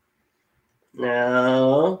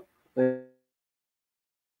 Now, we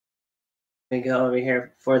go over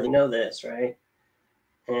here before they know this, right?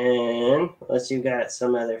 And unless you got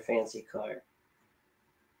some other fancy car.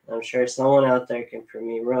 I'm sure someone out there can prove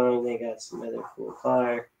me wrong. They got some other cool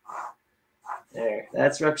car. There.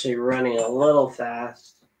 That's actually running a little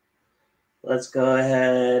fast. Let's go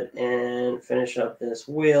ahead and finish up this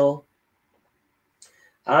wheel.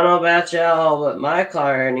 I don't know about y'all, but my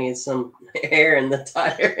car needs some air in the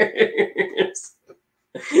tires.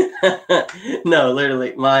 No,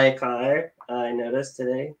 literally, my car, I noticed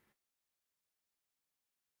today.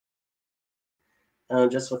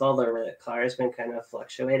 Just with all the cars been kind of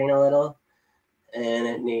fluctuating a little, and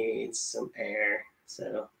it needs some air.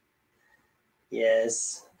 So,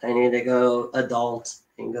 yes, I need to go adult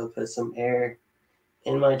and go put some air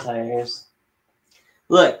in my tires.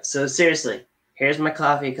 Look, so seriously, here's my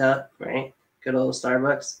coffee cup, right? Good old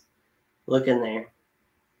Starbucks. Look in there.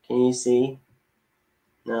 Can you see?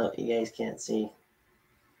 No, you guys can't see.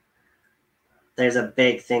 There's a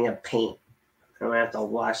big thing of paint. I'm gonna have to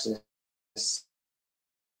wash this.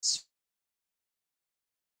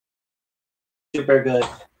 Super good.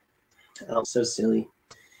 Oh, so silly.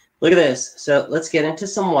 Look at this. So let's get into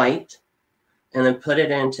some white and then put it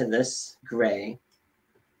into this gray.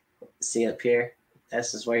 See up here?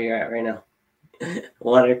 This is where you're at right now.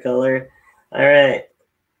 Watercolor. All right.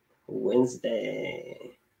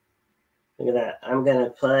 Wednesday. Look at that. I'm going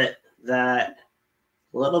to put that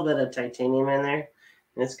little bit of titanium in there.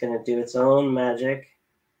 And it's going to do its own magic.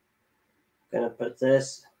 I'm going to put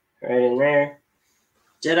this right in there.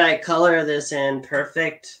 Did I color this in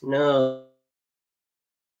perfect? No.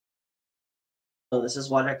 Oh, this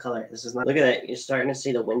is watercolor. This is not. Look at that. You're starting to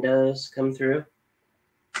see the windows come through.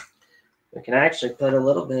 We can actually put a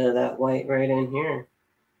little bit of that white right in here.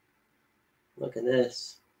 Look at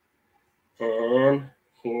this. And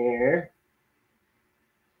here.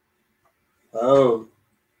 Boom.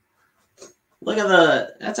 Look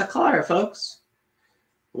at that's a car, folks.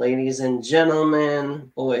 Ladies and gentlemen,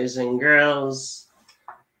 boys and girls,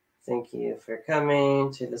 thank you for coming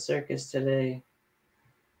to the circus today.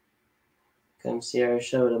 Come see our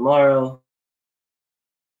show tomorrow.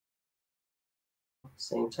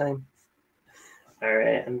 Same time. All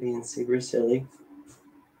right, I'm being super silly.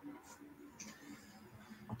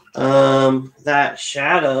 That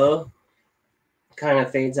shadow kind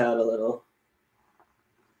of fades out a little.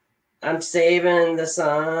 I'm saving the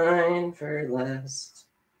sign for last.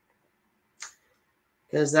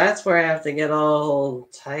 Because that's where I have to get all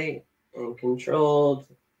tight and controlled.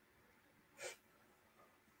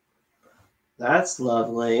 That's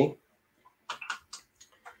lovely.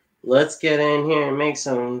 Let's get in here and make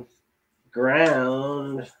some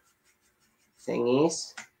ground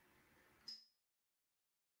thingies.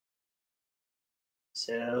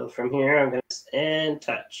 So from here, I'm going to and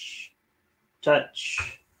touch,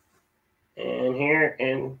 and here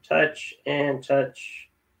and touch,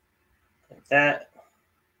 like that.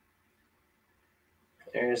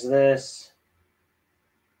 There's this,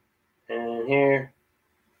 and here.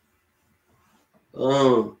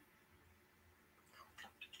 Boom.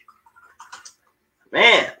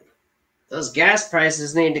 Man, those gas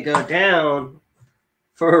prices need to go down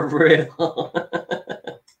for real.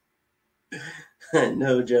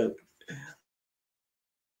 No joke.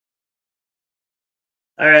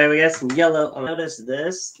 All right, we got some yellow. Notice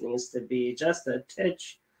this needs to be just a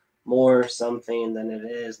titch more something than it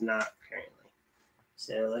is not currently.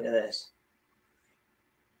 So look at this.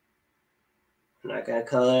 I'm not going to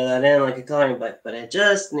color that in like a coloring book, but it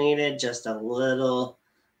just needed just a little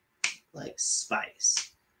like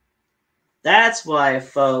spice. That's why,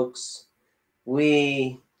 folks,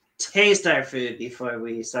 we taste our food before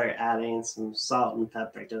we start adding some salt and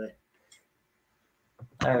pepper to it.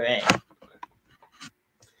 All right.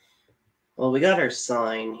 Well, we got our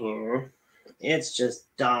sign here. It's just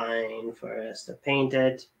dying for us to paint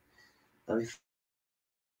it. But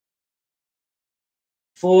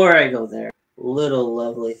before I go there, little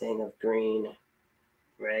lovely thing of green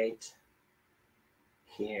right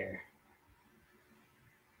here.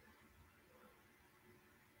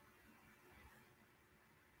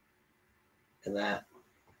 Look at that.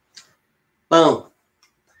 Boom.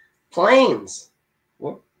 Planes.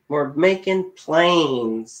 We're making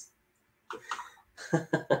planes.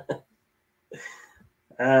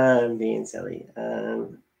 I'm being silly.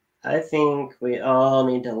 I think we all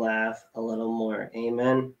need to laugh a little more.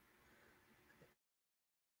 Amen.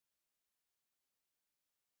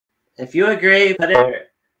 If you agree, put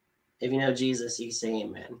it. If you know Jesus, you say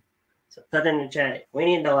amen. So put in the chat. We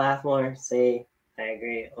need to laugh more. Say I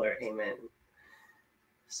agree or amen.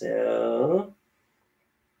 So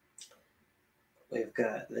we've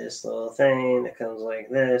got this little thing that comes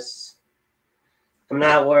like this. I'm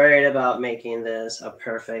not worried about making this a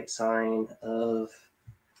perfect sign of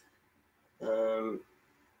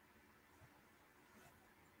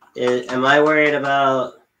am I worried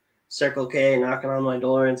about Circle K knocking on my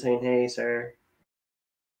door and saying, hey, sir,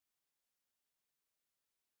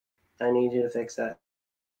 I need you to fix that.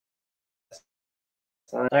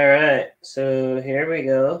 All right, so here we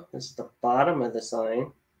go. This is the bottom of the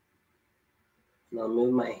sign. And I'll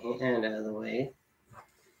move my hand out of the way.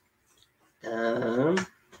 And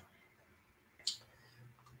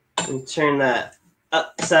turn that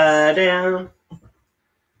upside down.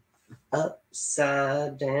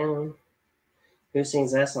 Upside down. Who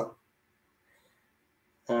sings that song?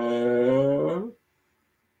 Turn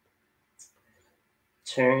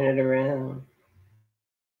it around.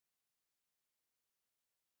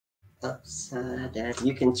 Upside down.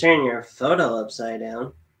 You can turn your photo upside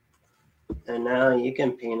down. And now you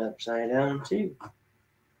can paint upside down too.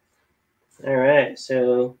 All right,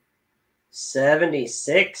 so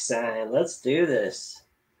 76 sign. Let's do this.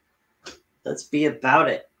 Let's be about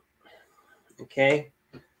it. Okay.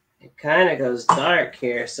 It kind of goes dark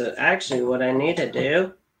here. So actually what I need to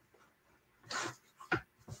do,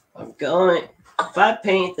 if I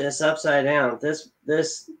paint this upside down,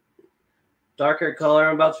 this darker color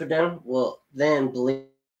I'm about to put down will then bleed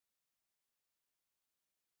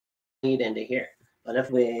into here. But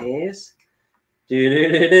if ways,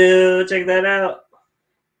 check that out.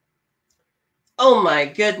 Oh my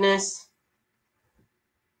goodness.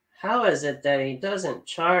 How is it that he doesn't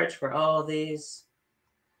charge for all these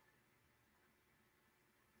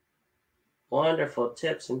wonderful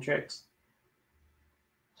tips and tricks?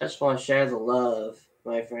 I just want to share the love,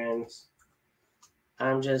 my friends.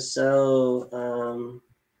 I'm just so,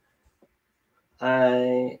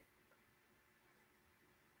 I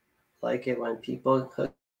like it when people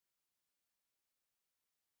hook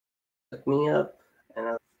me up.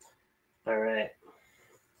 And all right.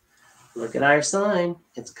 Look at our sign.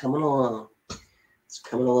 It's coming along. It's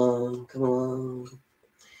coming along. Coming along.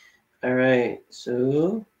 All right.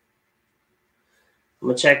 So I'm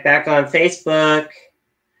going to check back on Facebook.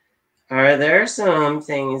 Are there some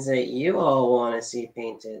things that you all want to see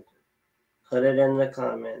painted? Put it in the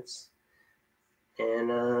comments.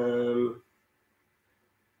 And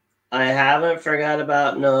I haven't forgot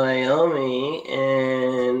about Naomi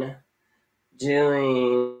and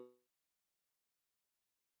doing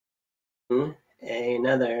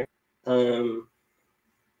another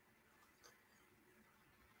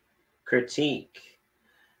critique.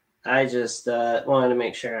 I just wanted to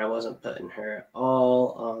make sure I wasn't putting her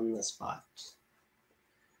all on the spot.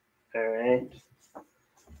 All right.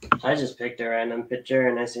 I just picked a random picture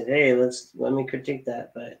and I said, hey, let me critique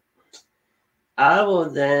that. But I will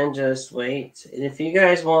then just wait. If you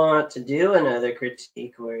guys want to do another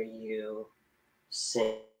critique where you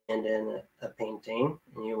send in a painting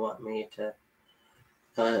and you want me to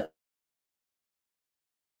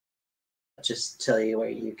just tell you where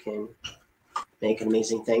you can make an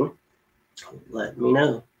amazing thing, let me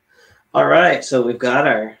know. All right, so we've got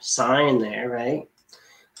our sign there, right?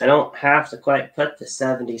 I don't have to quite put the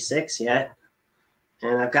 76 yet.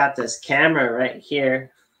 And I've got this camera right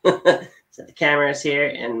here. So the camera is here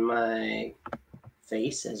and my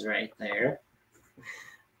face is right there.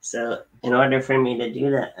 So in order for me to do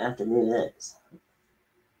that, I have to do this.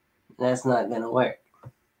 That's not going to work.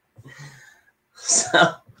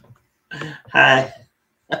 So, hi.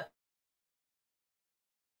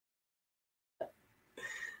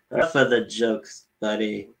 Enough of the jokes,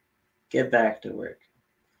 buddy. Get back to work.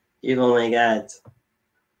 You've only got...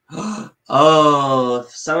 Oh,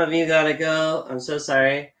 some of you got to go. I'm so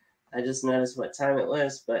sorry. I just noticed what time it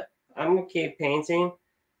was, but I'm going to keep painting.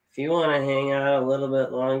 If you want to hang out a little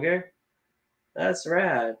bit longer, that's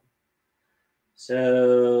rad.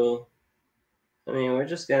 So, I mean, we're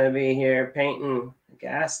just going to be here painting a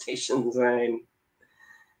gas station sign.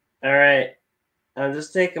 All right. I'm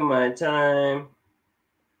just taking my time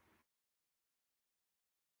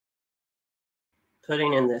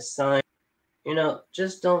putting in this sign. You know,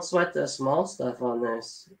 just don't sweat the small stuff on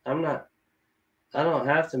this. I don't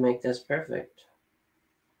have to make this perfect.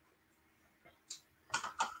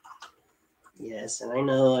 Yes, and I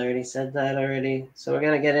know I already said that already. So we're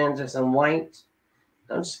going to get into some white.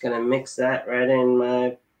 I'm just going to mix that right in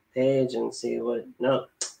my page and see what...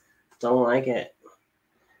 Nope, don't like it.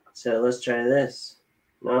 So let's try this.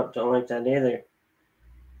 Nope, don't like that either.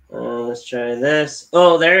 Let's try this.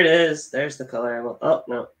 Oh, there it is. There's the color I want. Oh,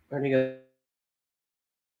 no. Where'd he go?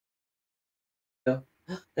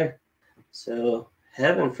 There. So,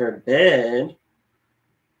 heaven forbid,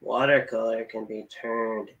 watercolor can be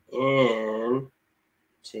turned into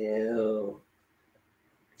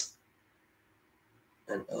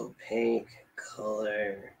an opaque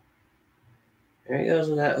color. There he goes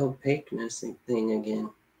with that opaqueness thing again.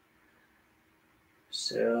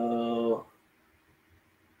 So,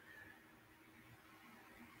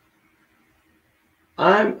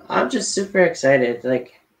 I'm just super excited,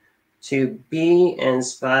 like, to be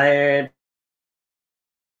inspired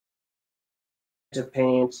to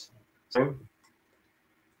paint.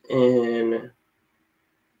 And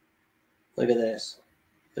look at this.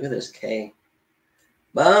 Look at this K.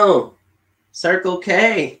 Boom! Circle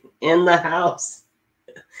K in the house.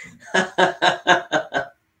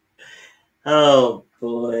 Oh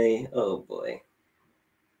boy. Oh boy.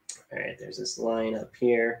 All right, there's this line up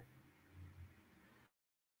here.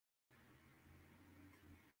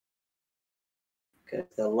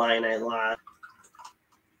 Got the line I lost.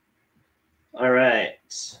 All right.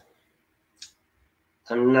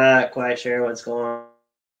 I'm not quite sure what's going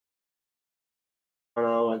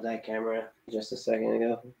on with that camera just a second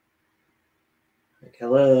ago. Like,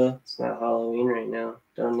 hello, it's not Halloween right now.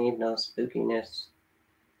 Don't need no spookiness.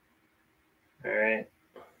 All right.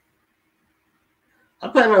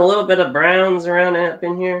 I'll put in a little bit of browns around it up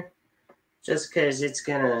in here just because it's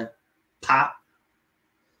going to pop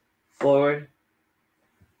forward.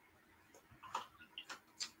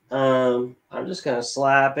 I'm just going to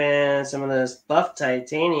slap in some of this buff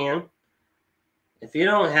titanium. If you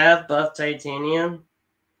don't have buff titanium,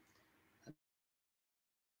 I've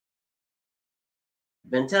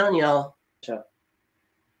been telling y'all, it's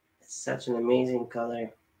such an amazing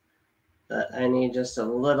color that I need just a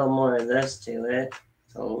little more of this to it,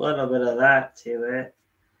 a little bit of that to it,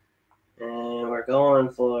 and we're going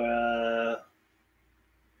for,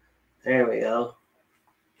 there we go,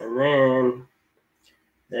 and then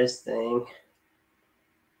this thing,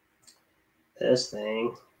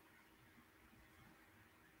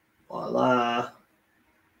 voila.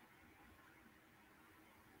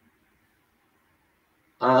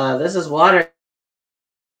 This is watercolor,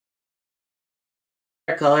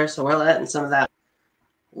 so we're letting some of that.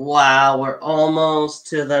 Wow, we're almost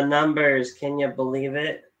to the numbers. Can you believe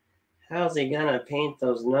it? How's he gonna paint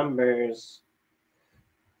those numbers?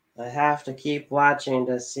 I have to keep watching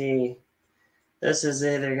to see. This is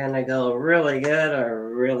either gonna go really good or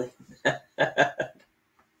really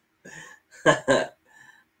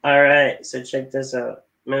All right, so check this out.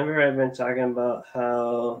 Remember I've been talking about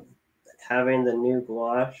how having the new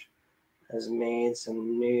gouache has made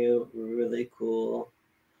some new really cool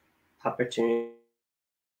opportunities.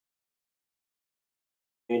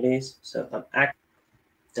 So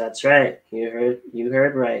that's right. You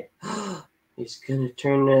heard right. He's gonna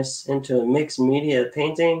turn this into a mixed media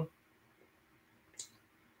painting.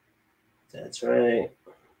 That's right.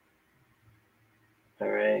 All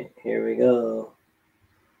right, here we go.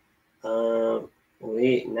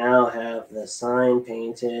 We now have the sign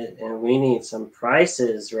painted, and we need some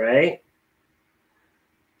prices, right?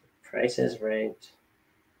 Prices, right?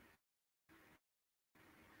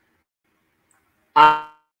 I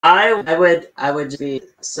I would just be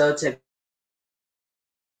so tickled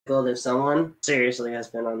if someone seriously has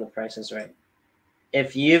been on the Prices Right.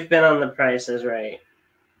 If you've been on the Prices Right,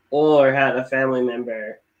 or had a family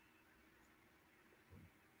member,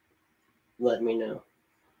 let me know.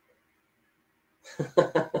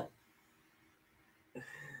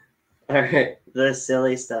 All right, the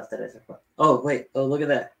silly stuff that I said. Oh wait! Oh look at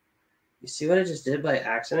that! You see what I just did by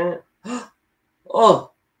accident?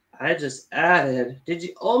 Oh, I just added. Did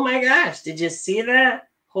you? Oh my gosh! Did you see that?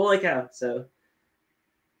 Holy cow! So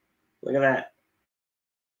look at that.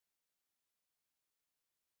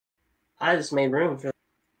 I just made room for.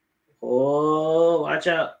 Oh, watch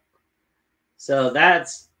out! So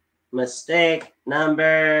that's mistake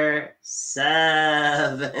number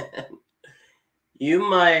 7. You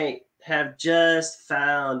might have just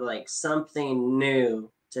found like something new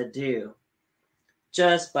to do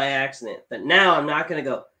just by accident. But now I'm not going to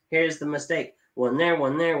go, here's the mistake. One there,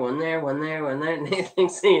 one there, one there, one there, one there.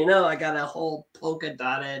 Next thing you know, I got a whole polka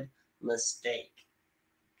dotted mistake.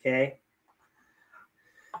 Okay.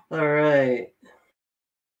 All right.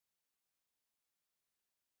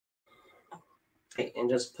 And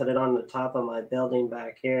just put it on the top of my building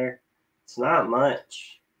back here. It's not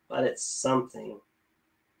much, but it's something.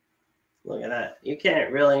 Look at that. You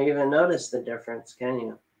can't really even notice the difference, can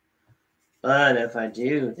you? But if I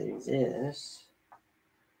do this,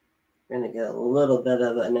 we're going to get a little bit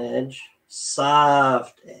of an edge.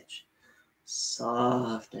 Soft edge.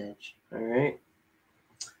 Soft edge. All right.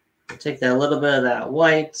 Take that little bit of that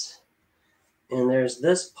white. And there's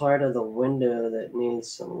this part of the window that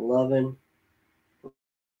needs some loving.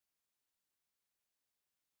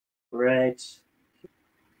 Right.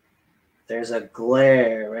 There's a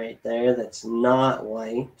glare right there that's not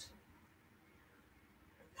white.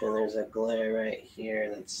 And there's a glare right here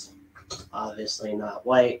that's obviously not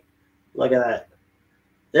white. Look at that.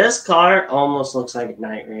 This car almost looks like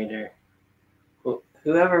Knight Rider.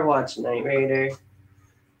 Whoever watched Knight Rider,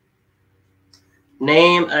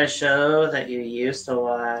 name a show that you used to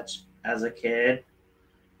watch as a kid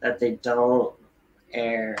that they don't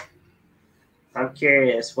air. I'm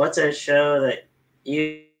curious, what's a show that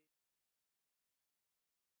you've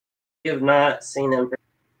not seen them?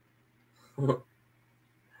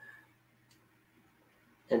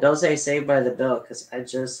 And don't say Saved by the Bell, because I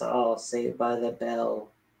just saw Saved by the Bell.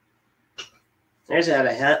 There's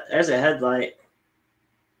a headlight.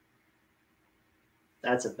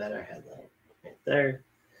 That's a better headlight right there.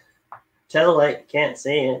 Tail light, can't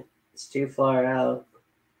see it. It's too far out.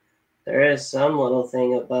 There is some little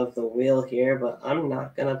thing above the wheel here, but I'm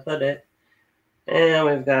not going to put it. And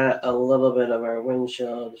we've got a little bit of our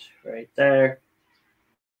windshield right there.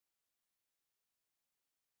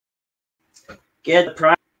 Get the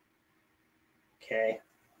price. Okay.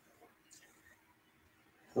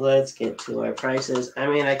 Let's get to our prices. I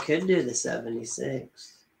mean, I could do the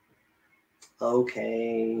 76.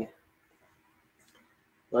 Okay.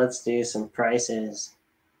 Let's do some prices.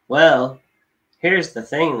 Well, here's the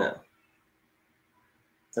thing though.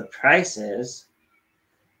 The prices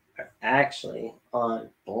are actually on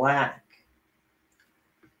black.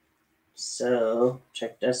 So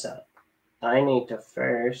check this out. I need to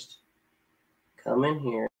first come in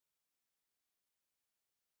here.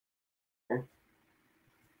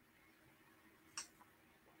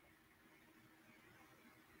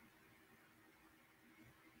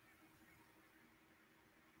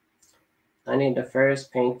 I need to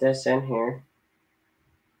first paint this in here.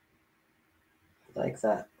 Like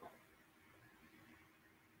that.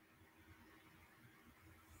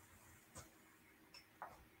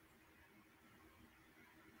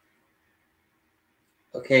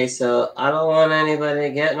 Okay, so I don't want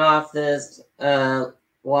anybody getting off this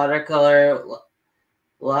watercolor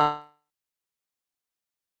live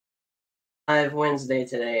Wednesday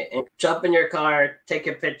today and jump in your car,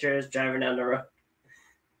 taking pictures, driving down the road.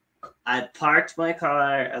 I parked my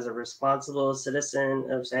car as a responsible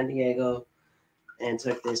citizen of San Diego and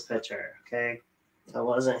took this picture, okay? I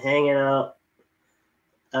wasn't hanging out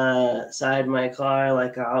side my car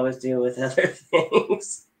like I always do with other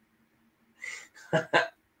things.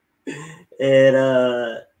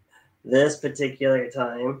 And this particular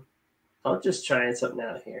time, I'm just trying something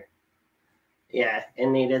out here. Yeah, it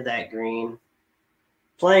needed that green.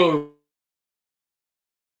 Planes.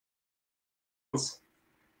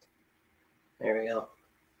 There we go.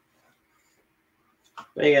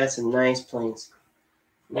 We got some nice planes.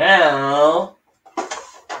 Now,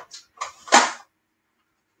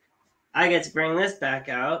 I get to bring this back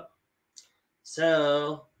out.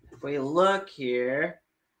 So, if we look here,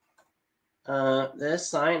 this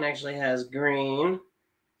sign actually has green,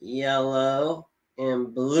 yellow,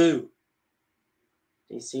 and blue. Do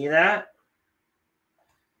you see that?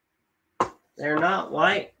 They're not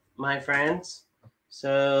white, my friends.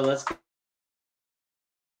 So let's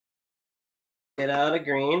get out of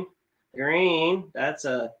green. Green, that's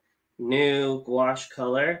a new gouache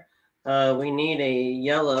color. We need a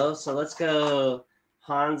yellow, so let's go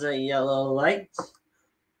Hansa Yellow Light.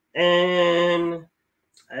 And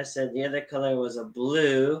I said the other color was a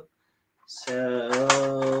blue.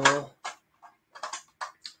 So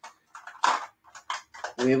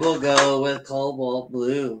we will go with cobalt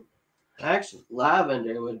blue. Actually,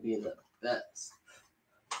 lavender would be the best.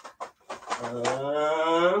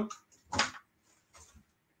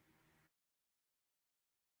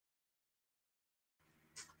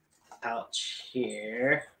 Pouch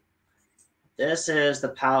here. This is the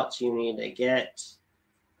pouch you need to get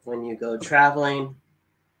when you go traveling.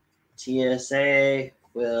 TSA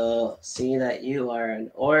will see that you are an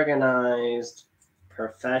organized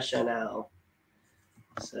professional.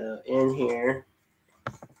 So in here,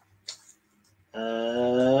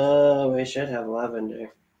 we should have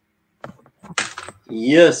lavender.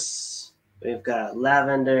 Yes, we've got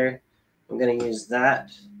lavender. I'm going to use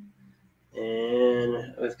that.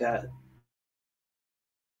 And we've got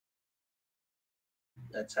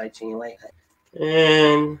a titanium light.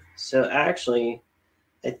 And so actually,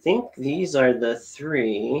 I think these are the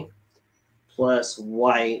 3 plus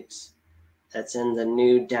white that's in the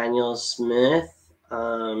new Daniel Smith. They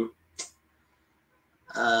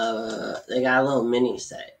got a little mini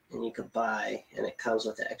set and you could buy, and it comes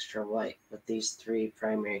with the extra white with these 3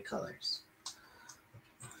 primary colors.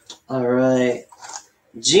 All right,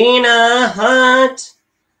 Gina Hunt.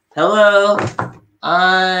 Hello.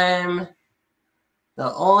 I'm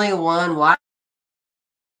the only one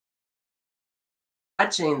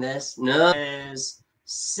watching this. No, there's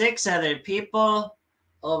 6 other people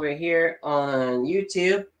over here on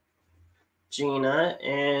YouTube. Gina,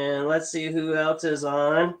 and let's see who else is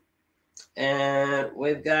on. And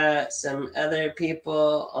we've got some other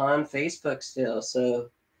people on Facebook still. So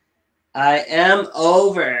I am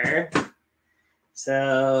over.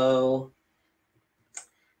 So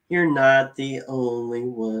you're not the only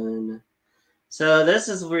one. So this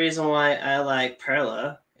is the reason why I like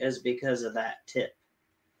Perla, is because of that tip.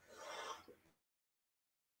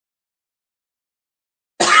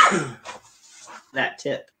 That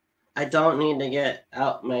tip. I don't need to get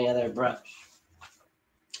out my other brush.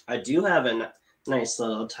 I do have a nice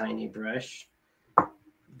little tiny brush,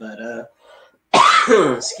 but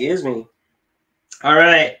excuse me. All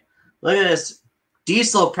right, look at this.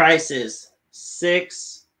 Diesel prices,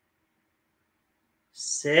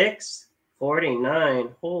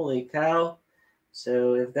 $6.49. Holy cow.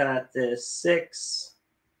 So we've got this 6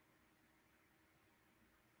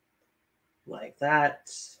 like that.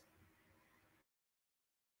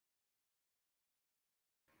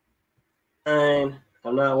 I'm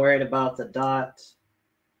not worried about the dot.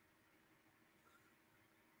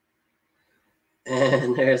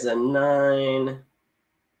 And there's a 9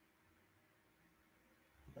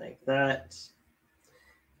 like that.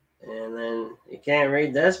 And then you can't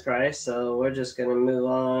read this price, so we're just going to move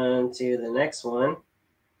on to the next one.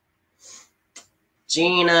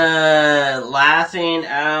 Gina, laughing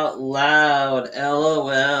out loud,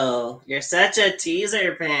 LOL. You're such a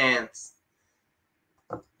teaser, pants.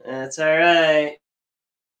 That's all right.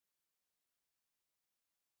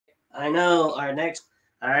 I know our next.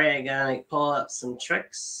 All right, gotta pull up some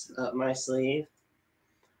tricks up my sleeve.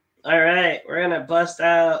 All right, we're gonna bust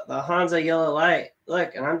out the Hansa Yellow Light.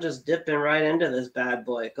 Look, and I'm just dipping right into this bad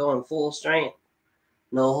boy, going full strength,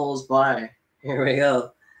 no holes barred. Here we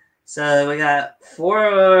go. So we got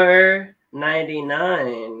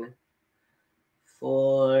 $4.99.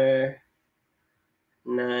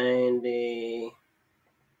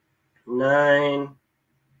 $4.99.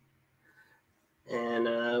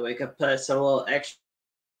 And we could put some little extra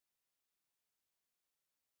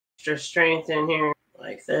strength in here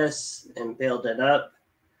like this and build it up.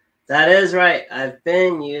 That is right. I've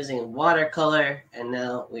been using watercolor and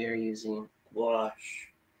now we are using gouache.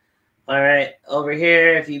 All right, over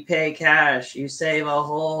here, if you pay cash, you save a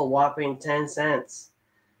whole whopping 10 cents.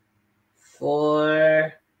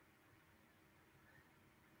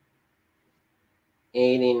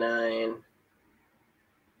 $4.89.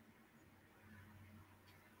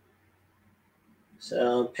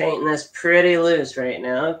 So I'm painting this pretty loose right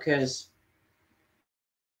now because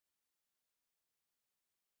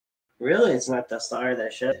really it's not the star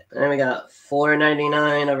that should. And then we got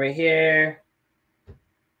 $4.99 over here.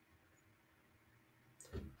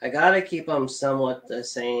 I gotta keep them somewhat the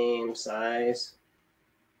same size.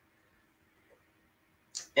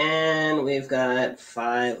 And we've got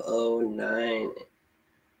 $5.09.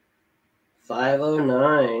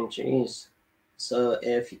 $5.09, jeez. So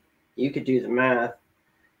if you could do the math,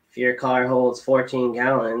 if your car holds 14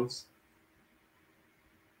 gallons,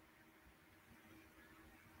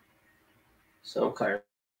 some cars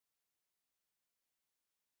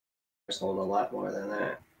hold a lot more than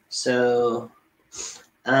that. So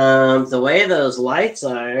the way those lights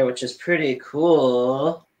are, which is pretty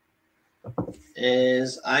cool,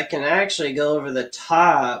 is I can actually go over the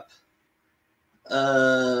top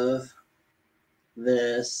of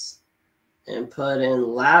this and put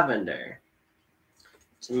in lavender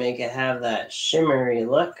to make it have that shimmery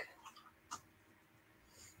look.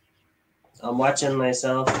 I'm watching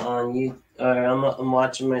myself on YouTube, or I'm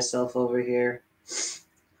watching myself over here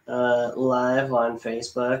live on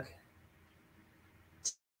Facebook.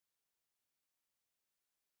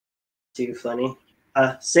 Too funny.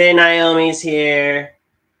 Say Naomi's here.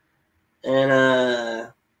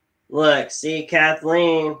 And look, see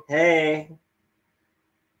Kathleen. Hey.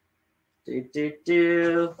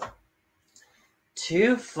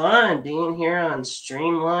 Too fun being here on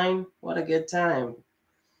Streamline. What a good time.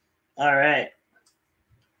 All right.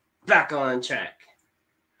 Back on track.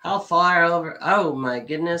 How far over? Oh my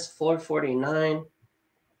goodness, 4:49.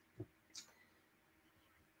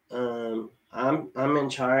 I'm in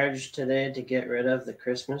charge today to get rid of the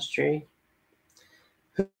Christmas tree.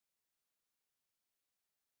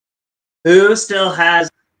 Who still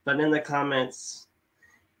has? Put in the comments.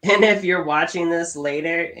 And if you're watching this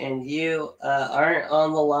later and you aren't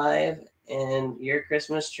on the live and your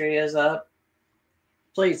Christmas tree is up,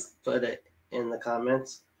 please put it in the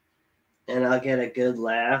comments, and I'll get a good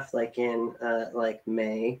laugh, like in like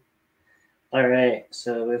May. All right,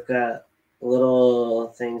 so we've got little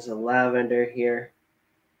things of lavender here.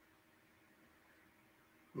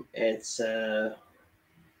 It's gonna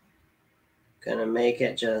make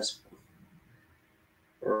it just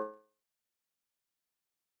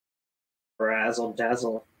razzle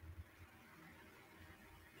dazzle.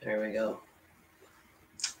 There we go.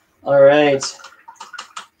 All right,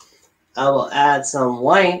 I will add some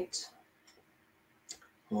white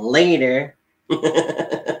later.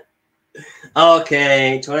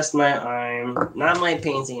 Okay, twist my arm, not my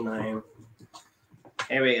painting arm.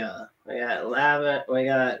 Here we go. We got lava. We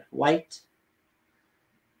got white,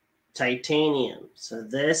 titanium. So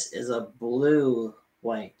this is a blue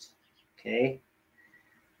white. Okay.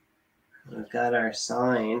 We've got our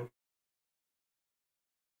sign.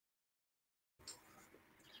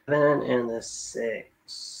 7 and the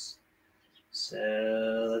 6.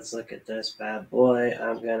 So let's look at this bad boy.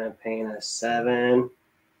 I'm gonna paint a 7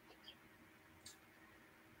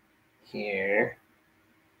 here.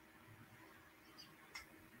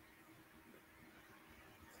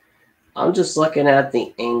 I'm just looking at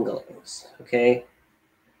the angles, okay?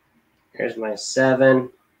 Here's my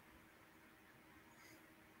 7.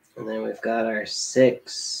 And then we've got our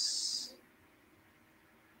 6.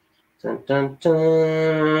 Dun, dun,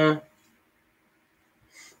 dun.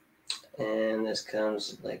 And this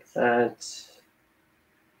comes like that.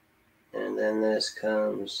 And then this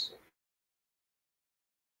comes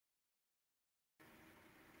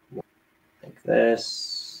like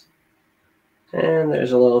this. And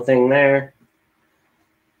there's a little thing there.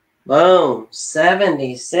 Boom,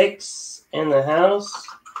 76 in the house.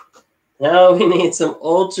 Now we need some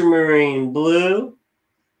ultramarine blue.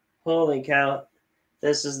 Holy cow.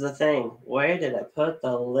 This is the thing. Where did I put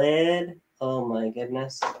the lid? Oh my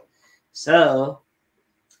goodness. So,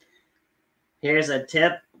 here's a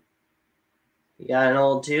tip. You got an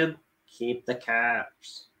old tube? Keep the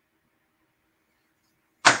caps.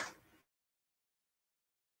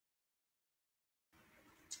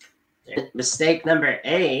 Mistake number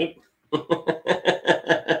 8.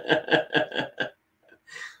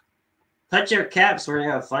 Put your caps where you're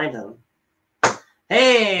going to find them.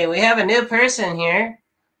 Hey, we have a new person here.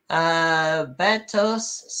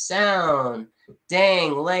 Betos Sound.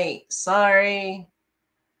 Dang late. Sorry.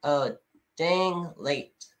 Oh, dang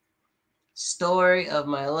late. Story of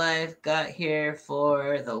my life. Got here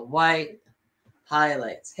for the white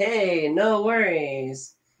highlights. Hey, no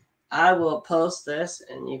worries. I will post this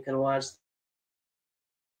and you can watch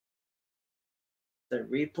the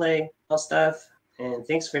replay stuff. And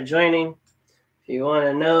thanks for joining. If you want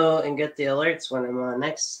to know and get the alerts when I'm on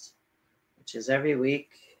next, which is every week,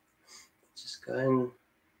 just go ahead and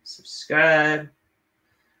subscribe.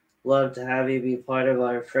 Love to have you be part of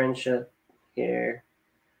our friendship here.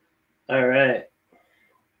 All right.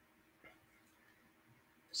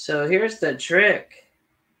 So here's the trick.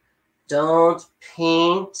 Don't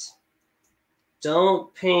paint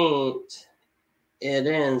it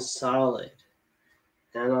in solid.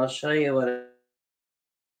 And I'll show you what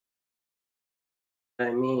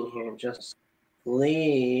I mean here. Just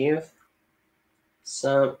leave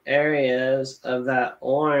some areas of that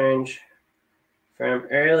orange from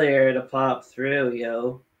earlier to pop through,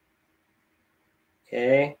 yo.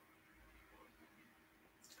 Okay.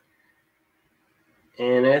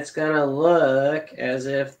 And it's gonna look as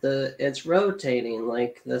if it's rotating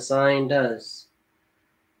like the sign does.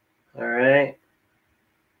 All right.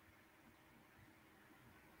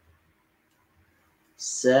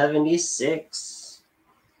 76.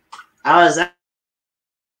 I was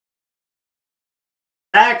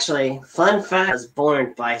actually, fun fact, I was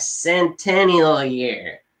born bicentennial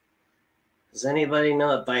year. Does anybody know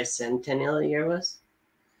what bicentennial year was?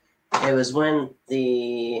 It was when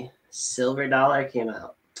the silver dollar came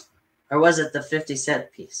out. Or was it the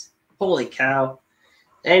 50-cent piece? Holy cow.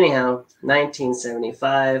 Anyhow,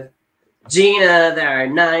 1975. Gina, there are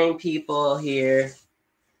 9 people here.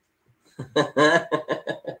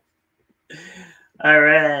 All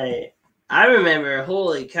right. I remember,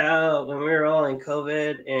 holy cow, when we were all in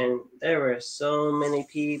COVID and there were so many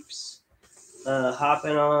peeps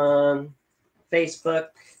hopping on Facebook.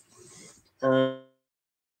 When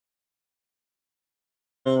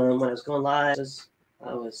I was going live,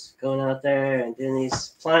 I was going out there and doing these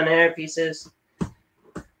plein air pieces.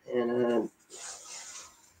 And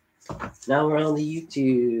now we're on the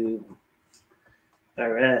YouTube. All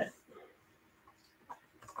right.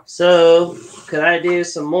 So, could I do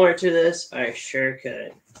some more to this? I sure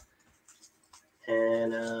could.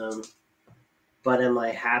 And, but am I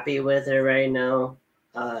happy with it right now?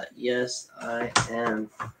 Yes, I am.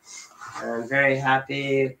 I'm very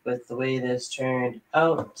happy with the way this turned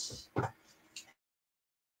out.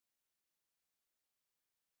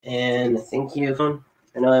 And thank you.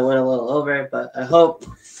 I know I went a little over, but I hope.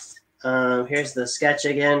 Here's the sketch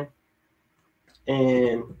again.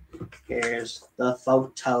 And here's the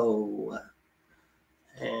photo.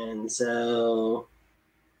 And so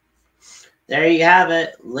there you have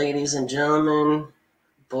it, ladies and gentlemen,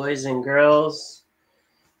 boys and girls.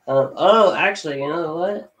 Oh, actually, you know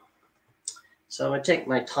what? So I'm going to take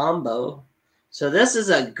my Tombow. So this is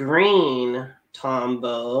a green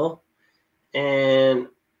Tombow. And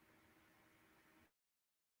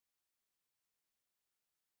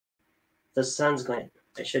the sun's going.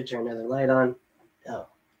 I should turn another light on. Oh,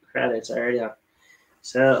 crap, it's already on.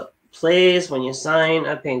 So please, when you sign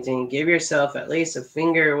a painting, give yourself at least a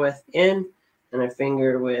finger width in and a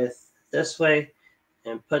finger width this way,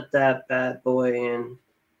 and put that bad boy in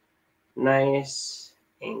nice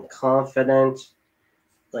and confident,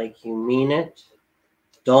 like you mean it.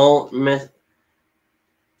 Don't miss.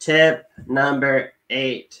 Tip number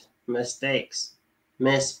 8, mistakes.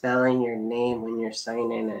 Misspelling your name when you're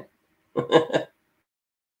signing it.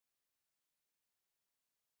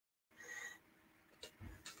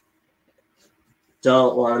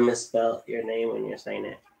 Don't want to misspell your name when you're saying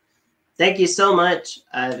it. Thank you so much.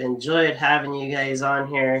 I've enjoyed having you guys on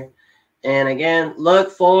here. And again,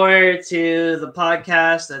 look forward to the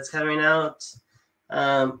podcast that's coming out.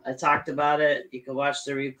 I talked about it. You can watch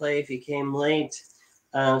the replay if you came late.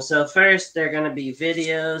 So first, there are going to be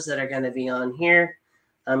videos that are going to be on here.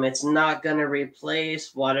 It's not going to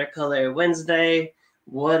replace Watercolor Wednesday.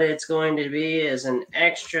 What it's going to be is an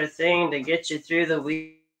extra thing to get you through the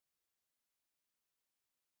week.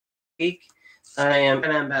 I am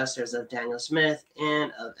an ambassadors of Daniel Smith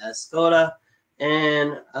and of Escoda.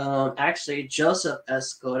 And actually, Joseph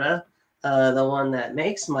Escoda, the one that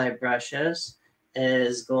makes my brushes,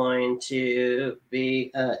 is going to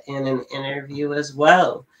be in an interview as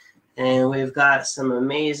well. And we've got some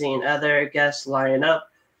amazing other guests lined up.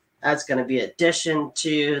 That's going to be addition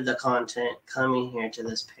to the content coming here to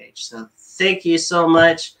this page. So thank you so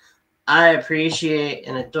much. I appreciate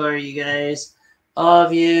and adore you guys, all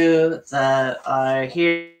of you that are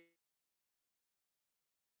here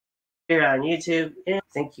on YouTube. And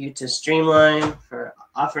thank you to Streamline for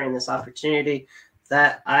offering this opportunity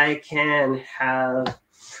that I can have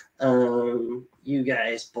you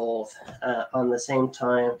guys both on the same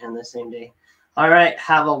time and the same day. All right,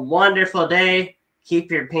 have a wonderful day.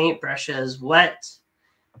 Keep your paintbrushes wet.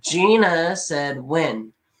 Gina said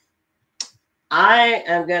when. I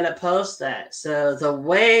am going to post that. So the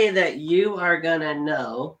way that you are going to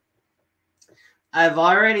know, I've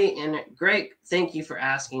already great. Thank you for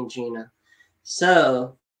asking, Gina.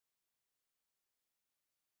 So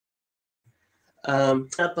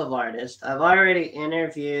up of artists, I've already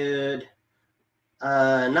interviewed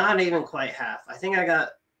not even quite half. I think I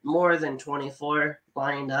got more than 24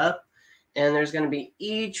 lined up. And there's going to be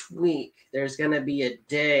each week, there's going to be a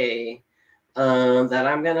day that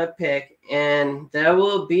I'm going to pick. And there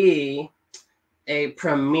will be a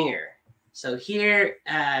premiere. So here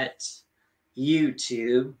at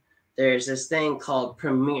YouTube, there's this thing called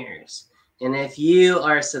premieres. And if you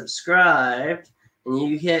are subscribed and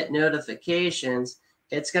you hit notifications,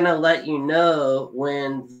 it's going to let you know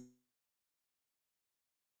when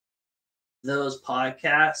those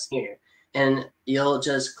podcasts here, and you'll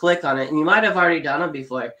just click on it, and you might have already done it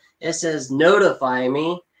before. It says notify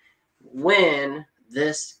me when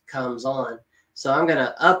this comes on. So I'm going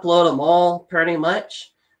to upload them all pretty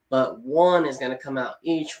much, but one is going to come out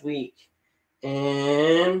each week.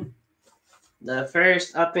 And the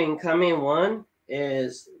first up and coming one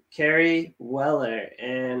is Carrie Weller,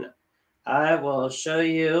 and I will show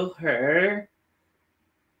you her.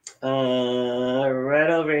 Right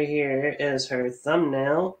over here is her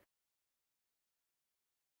thumbnail.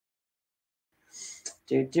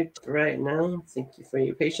 Right now, thank you for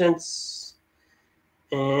your patience.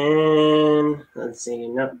 And let's see,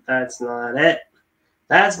 nope, that's not it.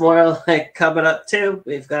 That's more like coming up too.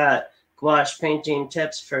 We've got gouache painting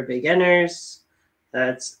tips for beginners.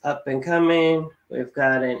 That's up and coming. We've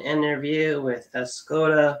got an interview with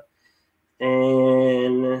Escoda.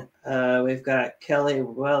 And we've got Carrie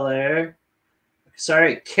Weller.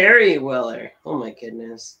 Oh my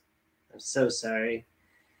goodness. I'm so sorry.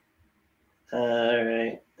 All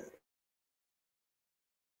right.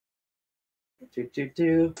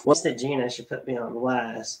 What's the Gina should put me on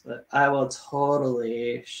last, but I will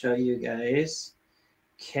totally show you guys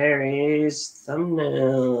Carrie's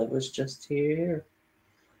thumbnail. It was just here.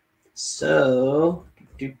 So,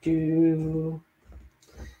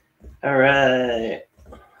 all right.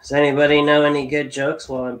 Does anybody know any good jokes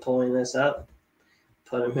while I'm pulling this up?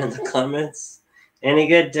 Put them in the comments. Any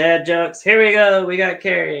good dad jokes? Here we go. We got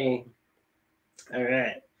Carrie. All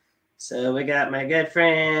right. So we got my good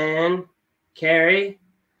friend, Carrie.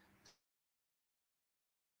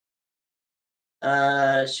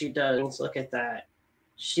 She does. Look at that.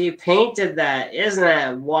 She painted that. Isn't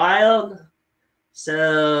that wild?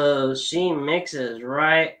 So she mixes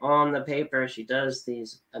right on the paper. She does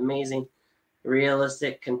these amazing,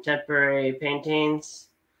 realistic, contemporary paintings.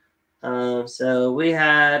 So we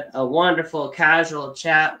had a wonderful casual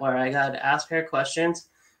chat where I got to ask her questions.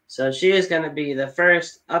 So she is going to be the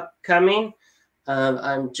first upcoming.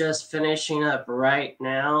 I'm just finishing up right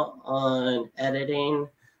now on editing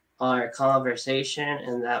our conversation,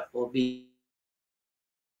 and that will be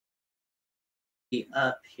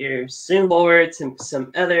up here soon. Forward to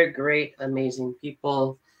some other great, amazing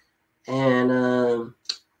people. And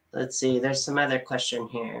let's see, there's some other question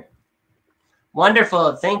here.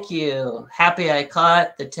 Wonderful. Thank you. Happy I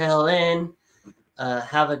caught the tail end.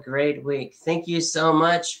 Have a great week. Thank you so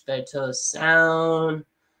much, Beto Sound.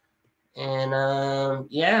 And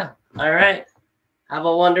yeah, all right. Have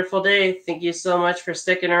a wonderful day. Thank you so much for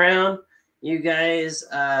sticking around. You guys,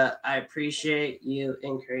 I appreciate you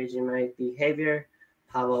encouraging my behavior.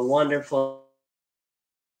 Have a wonderful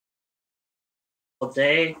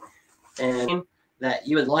day. And that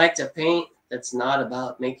you would like to paint that's not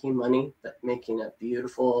about making money, but making a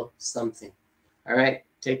beautiful something. All right.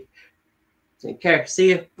 Take care. See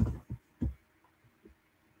you.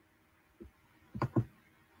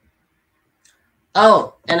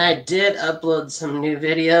 Oh, and I did upload some new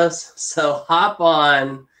videos. So hop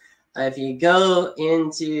on. If you go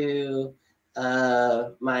into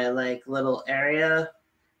my like little area,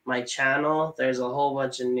 my channel, there's a whole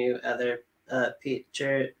bunch of new other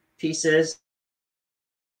pieces.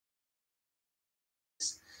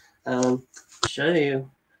 Show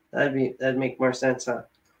you. That'd make more sense, huh?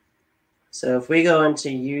 So if we go into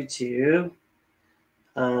YouTube,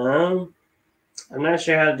 I'm not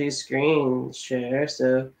sure how to do screen share,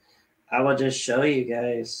 so I will just show you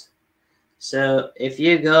guys. So if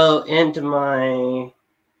you go into my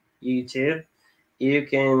YouTube, you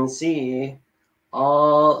can see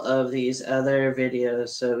all of these other videos.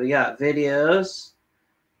 So we got videos,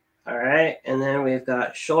 all right, and then we've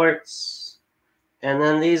got shorts, and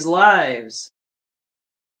then these lives.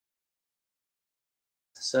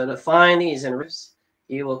 So to find these and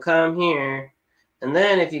you will come here, and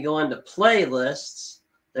then if you go into playlists,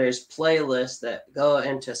 there's playlists that go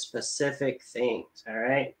into specific things, all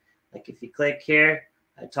right? Like if you click here,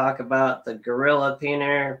 I talk about the Gorilla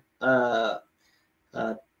Painter uh,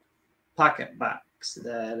 pocket box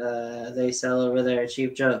that they sell over there at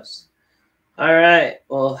Cheap Joe's. All right.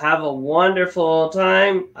 Well, have a wonderful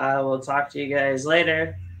time. I will talk to you guys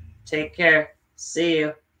later. Take care. See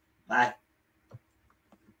you. Bye.